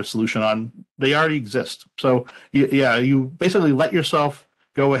develop your solution on, they already exist. So you basically let yourself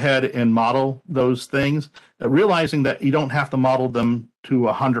go ahead and model those things, realizing that you don't have to model them to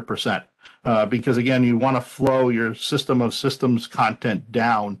 100%. Because again, you want to flow your system of systems content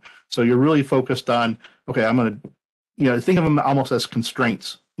down. So you're really focused on, okay, I'm going to, think of them almost as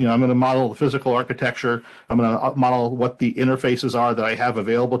constraints. I'm going to model the physical architecture. I'm going to model what the interfaces are that I have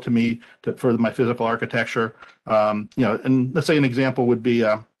available to me for my physical architecture. And let's say an example would be,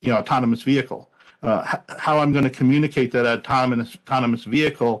 autonomous vehicle. How I'm going to communicate that autonomous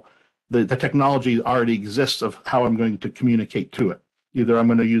vehicle, the technology already exists of how I'm going to communicate to it. Either I'm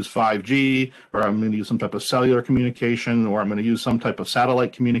going to use 5G, or I'm going to use some type of cellular communication, or I'm going to use some type of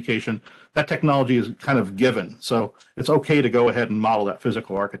satellite communication. That technology is kind of given. So it's okay to go ahead and model that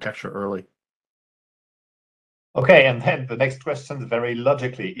physical architecture early. Okay, and then the next question, very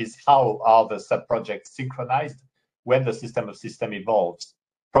logically, is how are the sub-projects synchronized when the system of system evolves?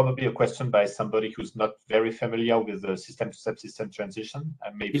 Probably a question by somebody who's not very familiar with the system to subsystem transition.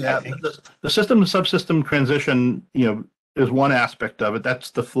 And maybe the system to subsystem transition, is one aspect of it.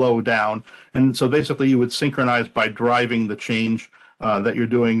 That's the flow down. And so basically you would synchronize by driving the change that you're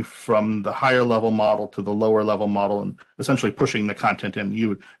doing from the higher level model to the lower level model, and essentially pushing the content in.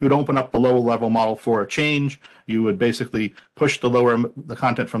 You would open up the lower level model for a change. You would basically push the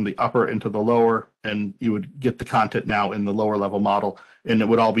content from the upper into the lower, and you would get the content now in the lower level model. And it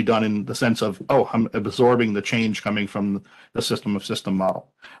would all be done in the sense of, I'm absorbing the change coming from the system of system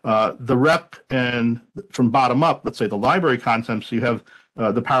model. The rep, and from bottom up, let's say the library concepts, you have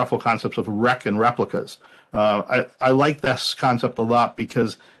the powerful concepts of rec and replicas. I like this concept a lot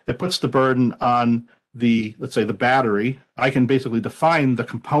because it puts the burden on let's say the battery. I can basically define the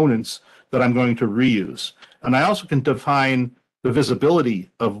components that I'm going to reuse. And I also can define the visibility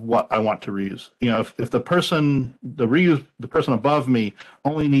of what I want to reuse. If the person above me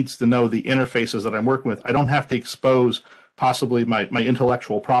only needs to know the interfaces that I'm working with, I don't have to expose possibly my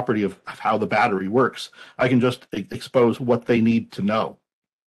intellectual property of how the battery works. I can just expose what they need to know.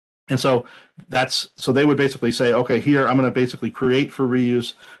 And so they would basically say, okay, here I'm going to basically create for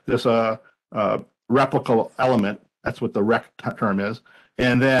reuse this replica element. That's what the rec term is.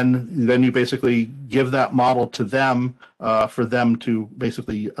 And then you basically give that model to them for them to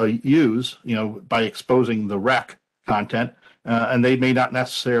basically use, by exposing the rec content. And they may not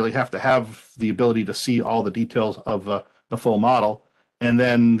necessarily have to have the ability to see all the details of the full model. And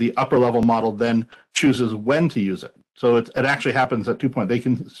then the upper level model then chooses when to use it. So it actually happens at 2 points. They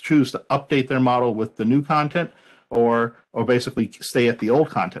can choose to update their model with the new content or basically stay at the old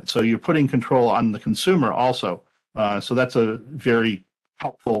content. So you're putting control on the consumer also. So that's a very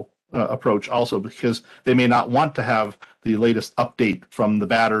helpful approach also, because they may not want to have the latest update from the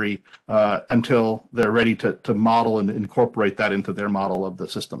battery until they're ready to model and incorporate that into their model of the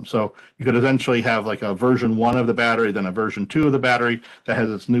system. So you could eventually have like a version 1 of the battery, then a version 2 of the battery that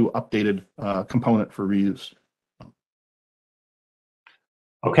has its new updated component for reuse.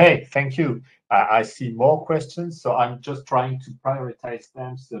 Okay, thank you. I see more questions, so I'm just trying to prioritize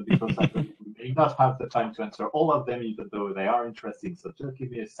them, because I believe we may not have the time to answer all of them, even though they are interesting. So just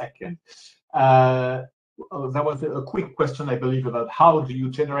give me a second. There was a quick question, I believe, about how do you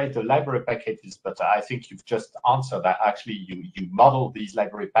generate the library packages, but I think you've just answered that. Actually, you model these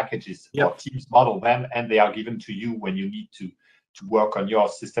library packages, Yep. Or teams model them, and they are given to you when you need to work on your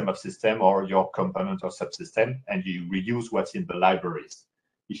system of system or your component or subsystem, and you reuse what's in the libraries.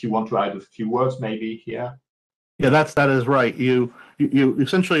 If you want to add a few words, maybe here. Yeah, that is right. You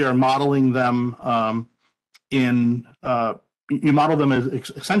essentially are modeling them you model them as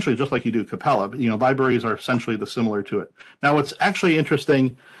essentially just like you do Capella. Libraries are essentially similar to it. Now, what's actually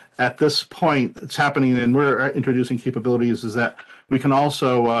interesting at this point, it's happening, and we're introducing capabilities, is that we can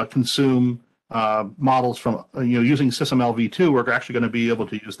also consume models from, using SysML V2. We're actually going to be able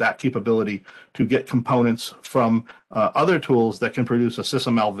to use that capability to get components from other tools that can produce a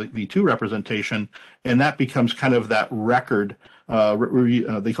SysML V2 representation, and that becomes kind of that record.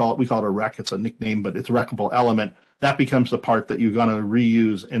 We call it a rec. It's a nickname, but it's a recable element. That becomes the part that you're going to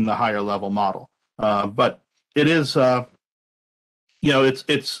reuse in the higher level model. But it is,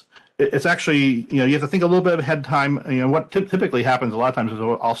 it's actually, you have to think a little bit ahead of time. What typically happens a lot of times is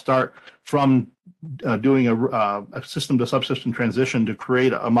I'll start from doing a system to subsystem transition to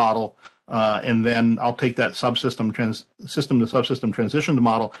create a model, and then I'll take that system to subsystem transition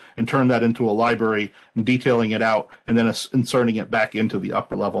model and turn that into a library and detailing it out, and then inserting it back into the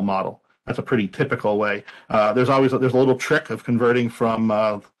upper level model. That's a pretty typical way. There's a little trick of converting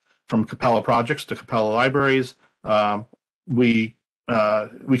from Capella projects to Capella libraries. We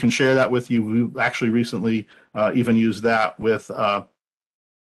can share that with you. We actually recently even used that with,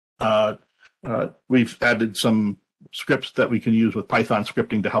 we've added some scripts that we can use with Python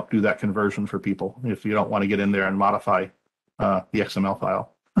scripting to help do that conversion for people if you don't want to get in there and modify the XML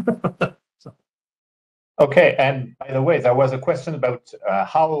file. So. Okay, and by the way, there was a question about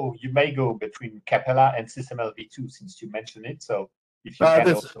how you may go between Capella and SysML V2, since you mentioned it. So if you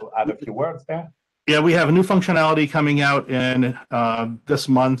can also add a few words there. Yeah, we have a new functionality coming out in this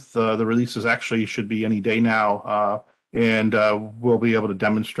month. The releases actually should be any day now, and we'll be able to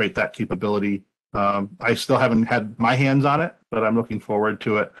demonstrate that capability. I still haven't had my hands on it, but I'm looking forward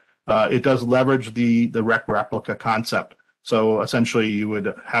to it. It does leverage the rec replica concept. So essentially, you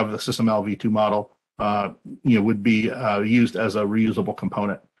would have the SysML V2 model, would be used as a reusable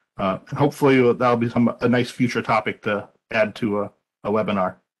component. Hopefully, that'll be a nice future topic to add to a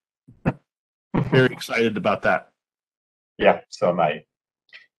webinar. Very excited about that. Yeah, so am I.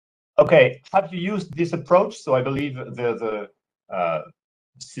 Okay, have you used this approach? So I believe the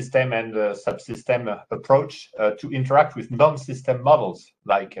system and subsystem approach to interact with non-system models,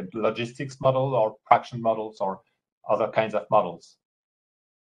 like a logistics model or fraction models or other kinds of models.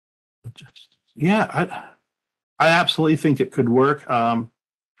 Yeah, I absolutely think it could work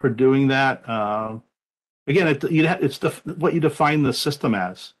for doing that. Again, it's what you define the system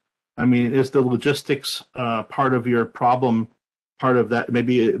as. I mean, is the logistics part of your problem part of that?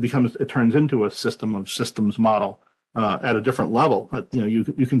 Maybe it turns into a system of systems model at a different level. But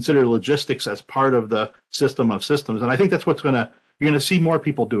you consider logistics as part of the system of systems, and I think that's you're going to see more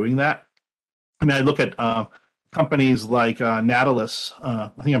people doing that. I mean, I look at companies like Nautilus. I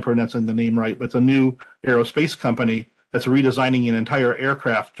think I'm pronouncing the name right, but it's a new aerospace company that's redesigning an entire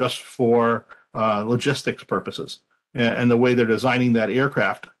aircraft just for logistics purposes. And the way they're designing that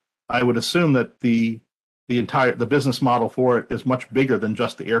aircraft, I would assume that the the business model for it is much bigger than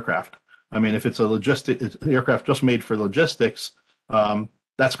just the aircraft. I mean, if it's it's an aircraft just made for logistics,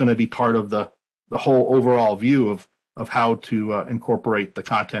 that's going to be part of the whole overall view of how to incorporate the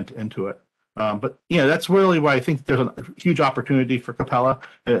content into it. But that's really why I think there's a huge opportunity for Capella,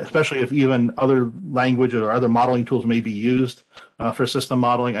 especially if even other languages or other modeling tools may be used for system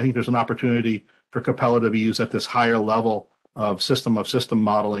modeling. I think there's an opportunity for Capella to be used at this higher level of system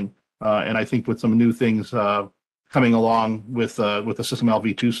modeling. And I think with some new things coming along with the SysML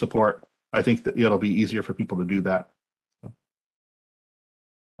V2 support, I think that it'll be easier for people to do that.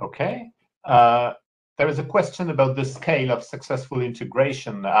 Okay. There is a question about the scale of successful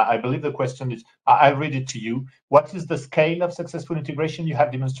integration. I believe the question is, I'll read it to you. What is the scale of successful integration you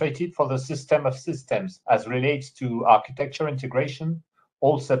have demonstrated for the system of systems as relates to architecture integration,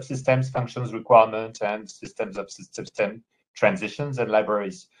 all subsystems, functions, requirements, and systems of system transitions and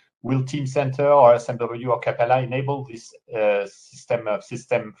libraries? Will Teamcenter or SMW or Capella enable this system of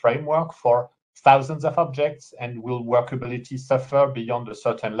system framework for thousands of objects, and will workability suffer beyond a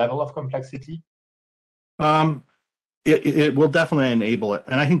certain level of complexity? It will definitely enable it,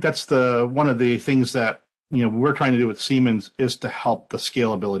 and I think that's one of the things that we're trying to do with Siemens is to help the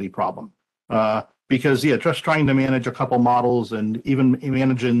scalability problem. Because just trying to manage a couple models and even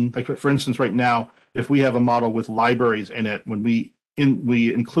managing, like for instance, right now, if we have a model with libraries in it, when we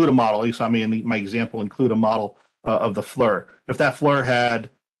include a model, you saw me in my example include a model of the FLIR. If that FLIR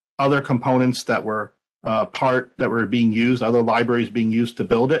had other components that were being used, other libraries being used to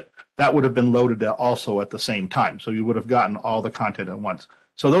build it, that would have been loaded also at the same time. So you would have gotten all the content at once.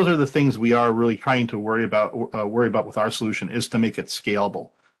 So those are the things we are really trying to worry about with our solution, is to make it scalable.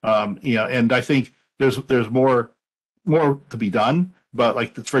 And I think there's more to be done. But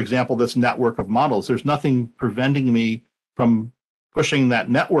like, for example, this network of models, there's nothing preventing me from pushing that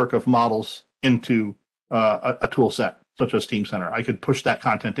network of models into a tool set such as Teamcenter. I could push that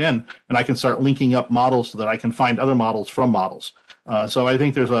content in, and I can start linking up models so that I can find other models from models. So I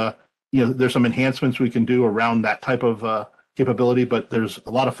think there's some enhancements we can do around that type of capability, but there's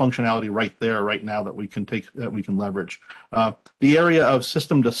a lot of functionality right now that we can leverage. The area of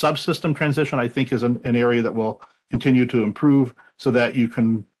system to subsystem transition, I think, is an area that will continue to improve so that you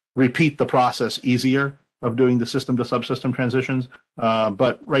can repeat the process easier of doing the system to subsystem transitions.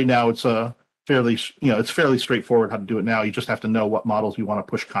 But right now it's fairly straightforward how to do it now. You just have to know what models you want to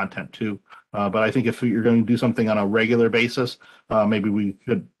push content to. But I think if you're going to do something on a regular basis, maybe we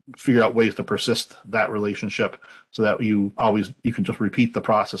could figure out ways to persist that relationship so that you can just repeat the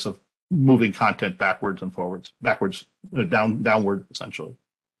process of moving content backwards and forwards, downward, essentially.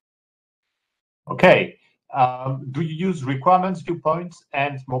 Okay. Do you use requirements viewpoints?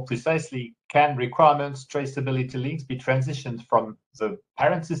 And more precisely, can requirements traceability links be transitioned from the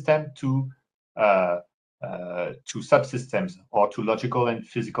parent system to subsystems or to logical and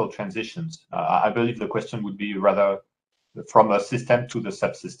physical transitions? I believe the question would be rather from a system to the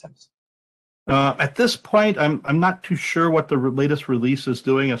subsystems. At this point, I'm not too sure what the latest release is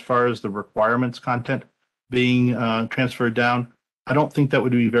doing as far as the requirements content being transferred down. I don't think that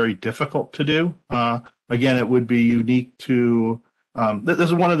would be very difficult to do. Again, it would be unique to. This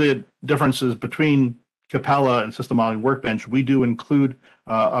is one of the differences between Capella and System Modeling Workbench. We do include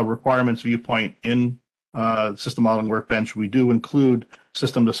a requirements viewpoint in System Modeling Workbench. We do include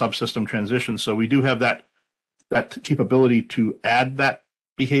system to subsystem transitions. So we do have that capability to add that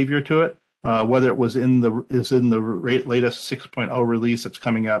behavior to it. Whether it was in the latest 6.0 release that's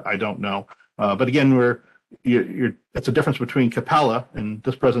coming out, I don't know. But again, it's a difference between Capella, and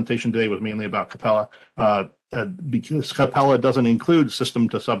this presentation today was mainly about Capella, because Capella doesn't include system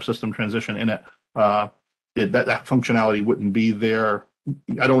to subsystem transition in it. That functionality wouldn't be there.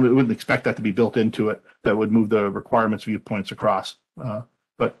 Wouldn't expect that to be built into it. That would move the requirements viewpoints across.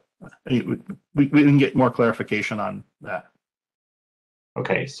 But we can get more clarification on that.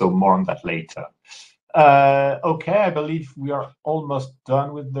 Okay, so more on that later. Okay, I believe we are almost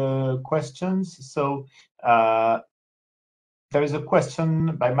done with the questions. So there is a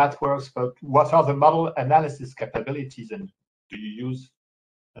question by MathWorks about what are the model analysis capabilities and do you use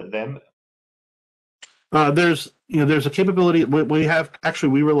them? There's a capability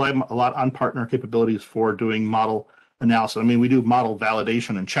we rely a lot on partner capabilities for doing model analysis. I mean, we do model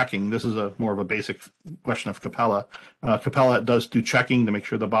validation and checking. This is more of a basic question of Capella. Capella does do checking to make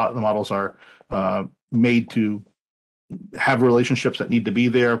sure the models are made to have relationships that need to be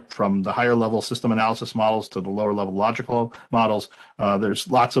there, from the higher level system analysis models to the lower level logical models. There's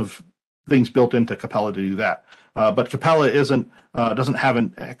lots of things built into Capella to do that. But Capella doesn't have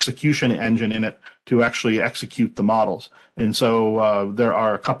an execution engine in it to actually execute the models. And so there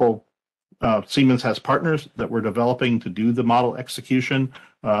are a couple Siemens has partners that we're developing to do the model execution,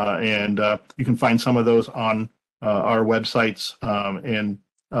 and you can find some of those on our websites.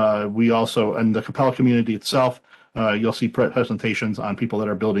 We also, in the Capella community itself, you'll see presentations on people that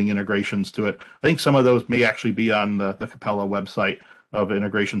are building integrations to it. I think some of those may actually be on the Capella website of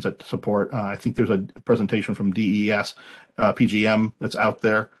integrations that support. I think there's a presentation from DES PGM that's out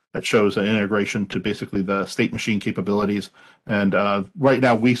there that shows an integration to basically the state machine capabilities. And right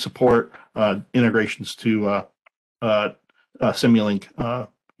now we support integrations to Simulink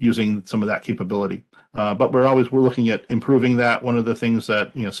using some of that capability. But we're looking at improving that. One of the things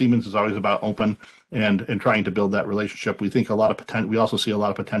that Siemens is always about open and trying to build that relationship. We think a lot of potential. We also see a lot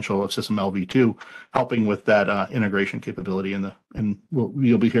of potential of SysML V2 helping with that integration capability, and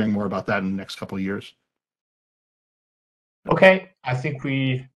you'll be hearing more about that in the next couple of years. Okay, I think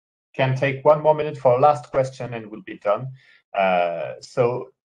we can take one more minute for a last question and we'll be done. So,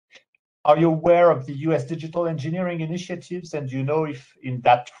 are you aware of the US digital engineering initiatives, and do you know if in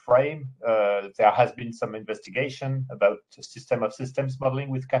that frame there has been some investigation about system of systems modeling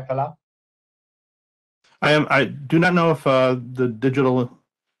with Capella? I do not know if the digital.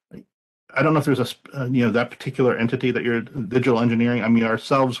 I don't know if there's a that particular entity that you're digital engineering. I mean,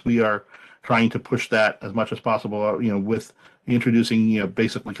 ourselves, we are trying to push that as much as possible. With introducing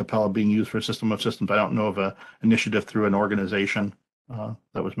basically Capella being used for a system of systems. I don't know of an initiative through an organization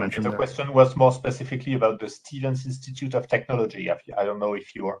that was mentioned. The question was more specifically about the Siemens Institute of Technology. I don't know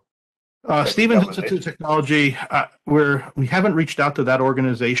if you're Siemens Institute of Technology. We haven't reached out to that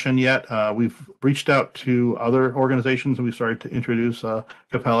organization yet. We've reached out to other organizations, and we started to introduce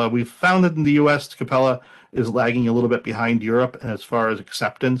Capella. We've found that in the U.S., Capella is lagging a little bit behind Europe as far as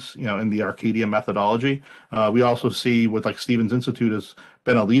acceptance, in the Arcadia methodology. We also see with Siemens Institute has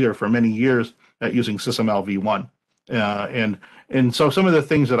been a leader for many years at using SysML V1, and so some of the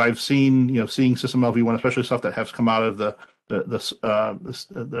things that I've seen, seeing SysML V1, especially stuff that has come out of the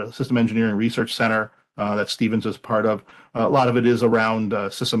System Engineering Research Center that Stevens is part of. A lot of it is around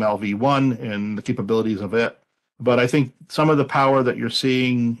SysML V1 and the capabilities of it. But I think some of the power that you're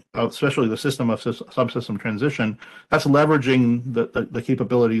seeing, especially the system of subsystem transition, that's leveraging the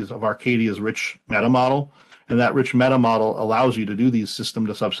capabilities of Arcadia's rich meta model. And that rich meta model allows you to do these system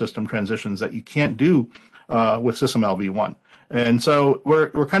to subsystem transitions that you can't do with SysML V1. And so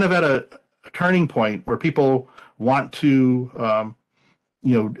we're kind of at a turning point where people want to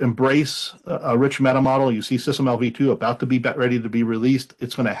embrace a rich meta model. You see SysML V2 about to be ready to be released.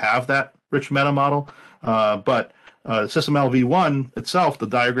 It's going to have that rich meta model, but SysML V1 itself, the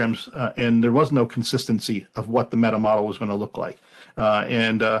diagrams, and there was no consistency of what the meta model was going to look like.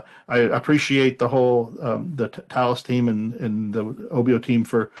 And I appreciate the whole the Thales team and the OBO team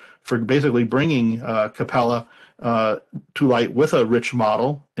for basically bringing Capella to light with a rich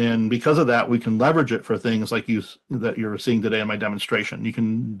model, and because of that, we can leverage it for things like that you're seeing today in my demonstration. You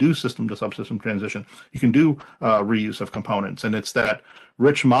can do system to subsystem transition. You can do reuse of components, and it's that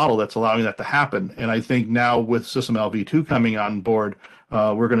rich model that's allowing that to happen. And I think now with SysML V2 coming on board,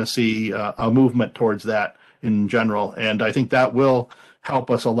 we're going to see a movement towards that in general, and I think that will help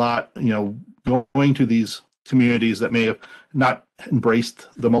us a lot. Going to these communities that may have not embraced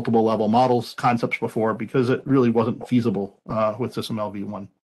the multiple level models concepts before, because it really wasn't feasible with SysML V1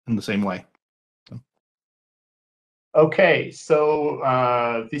 in the same way. Okay, so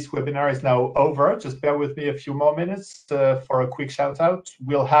this webinar is now over. Just bear with me a few more minutes for a quick shout out.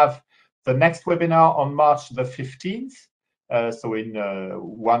 We'll have the next webinar on March the 15th, so in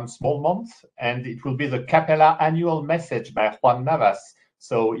 1 small month, and it will be the Capella annual message by Juan Navas.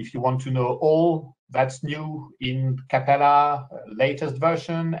 So if you want to know all that's new in Capella latest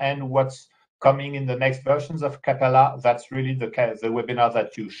version and what's coming in the next versions of Capella, that's really the webinar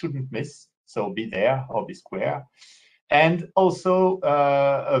that you shouldn't miss. So be there or be square. And also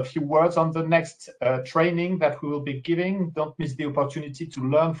a few words on the next training that we will be giving. Don't miss the opportunity to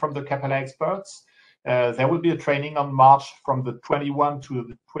learn from the Capella experts. There will be a training on March from the 21st to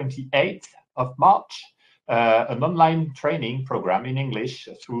the 28th of March. An online training program in English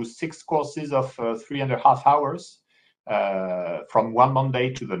through 6 courses of 3.5 hours from one Monday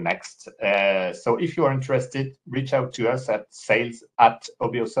to the next. So if you are interested, reach out to us at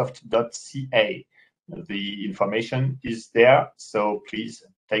sales@obiosoft.ca. The information is there, so please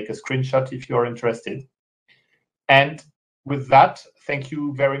take a screenshot if you're interested. And with that, thank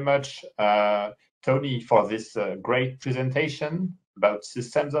you very much, Tony, for this great presentation about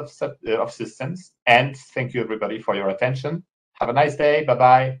systems of systems, and thank you everybody for your attention. Have a nice day.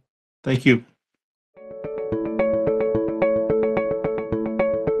 Bye-bye. Thank you.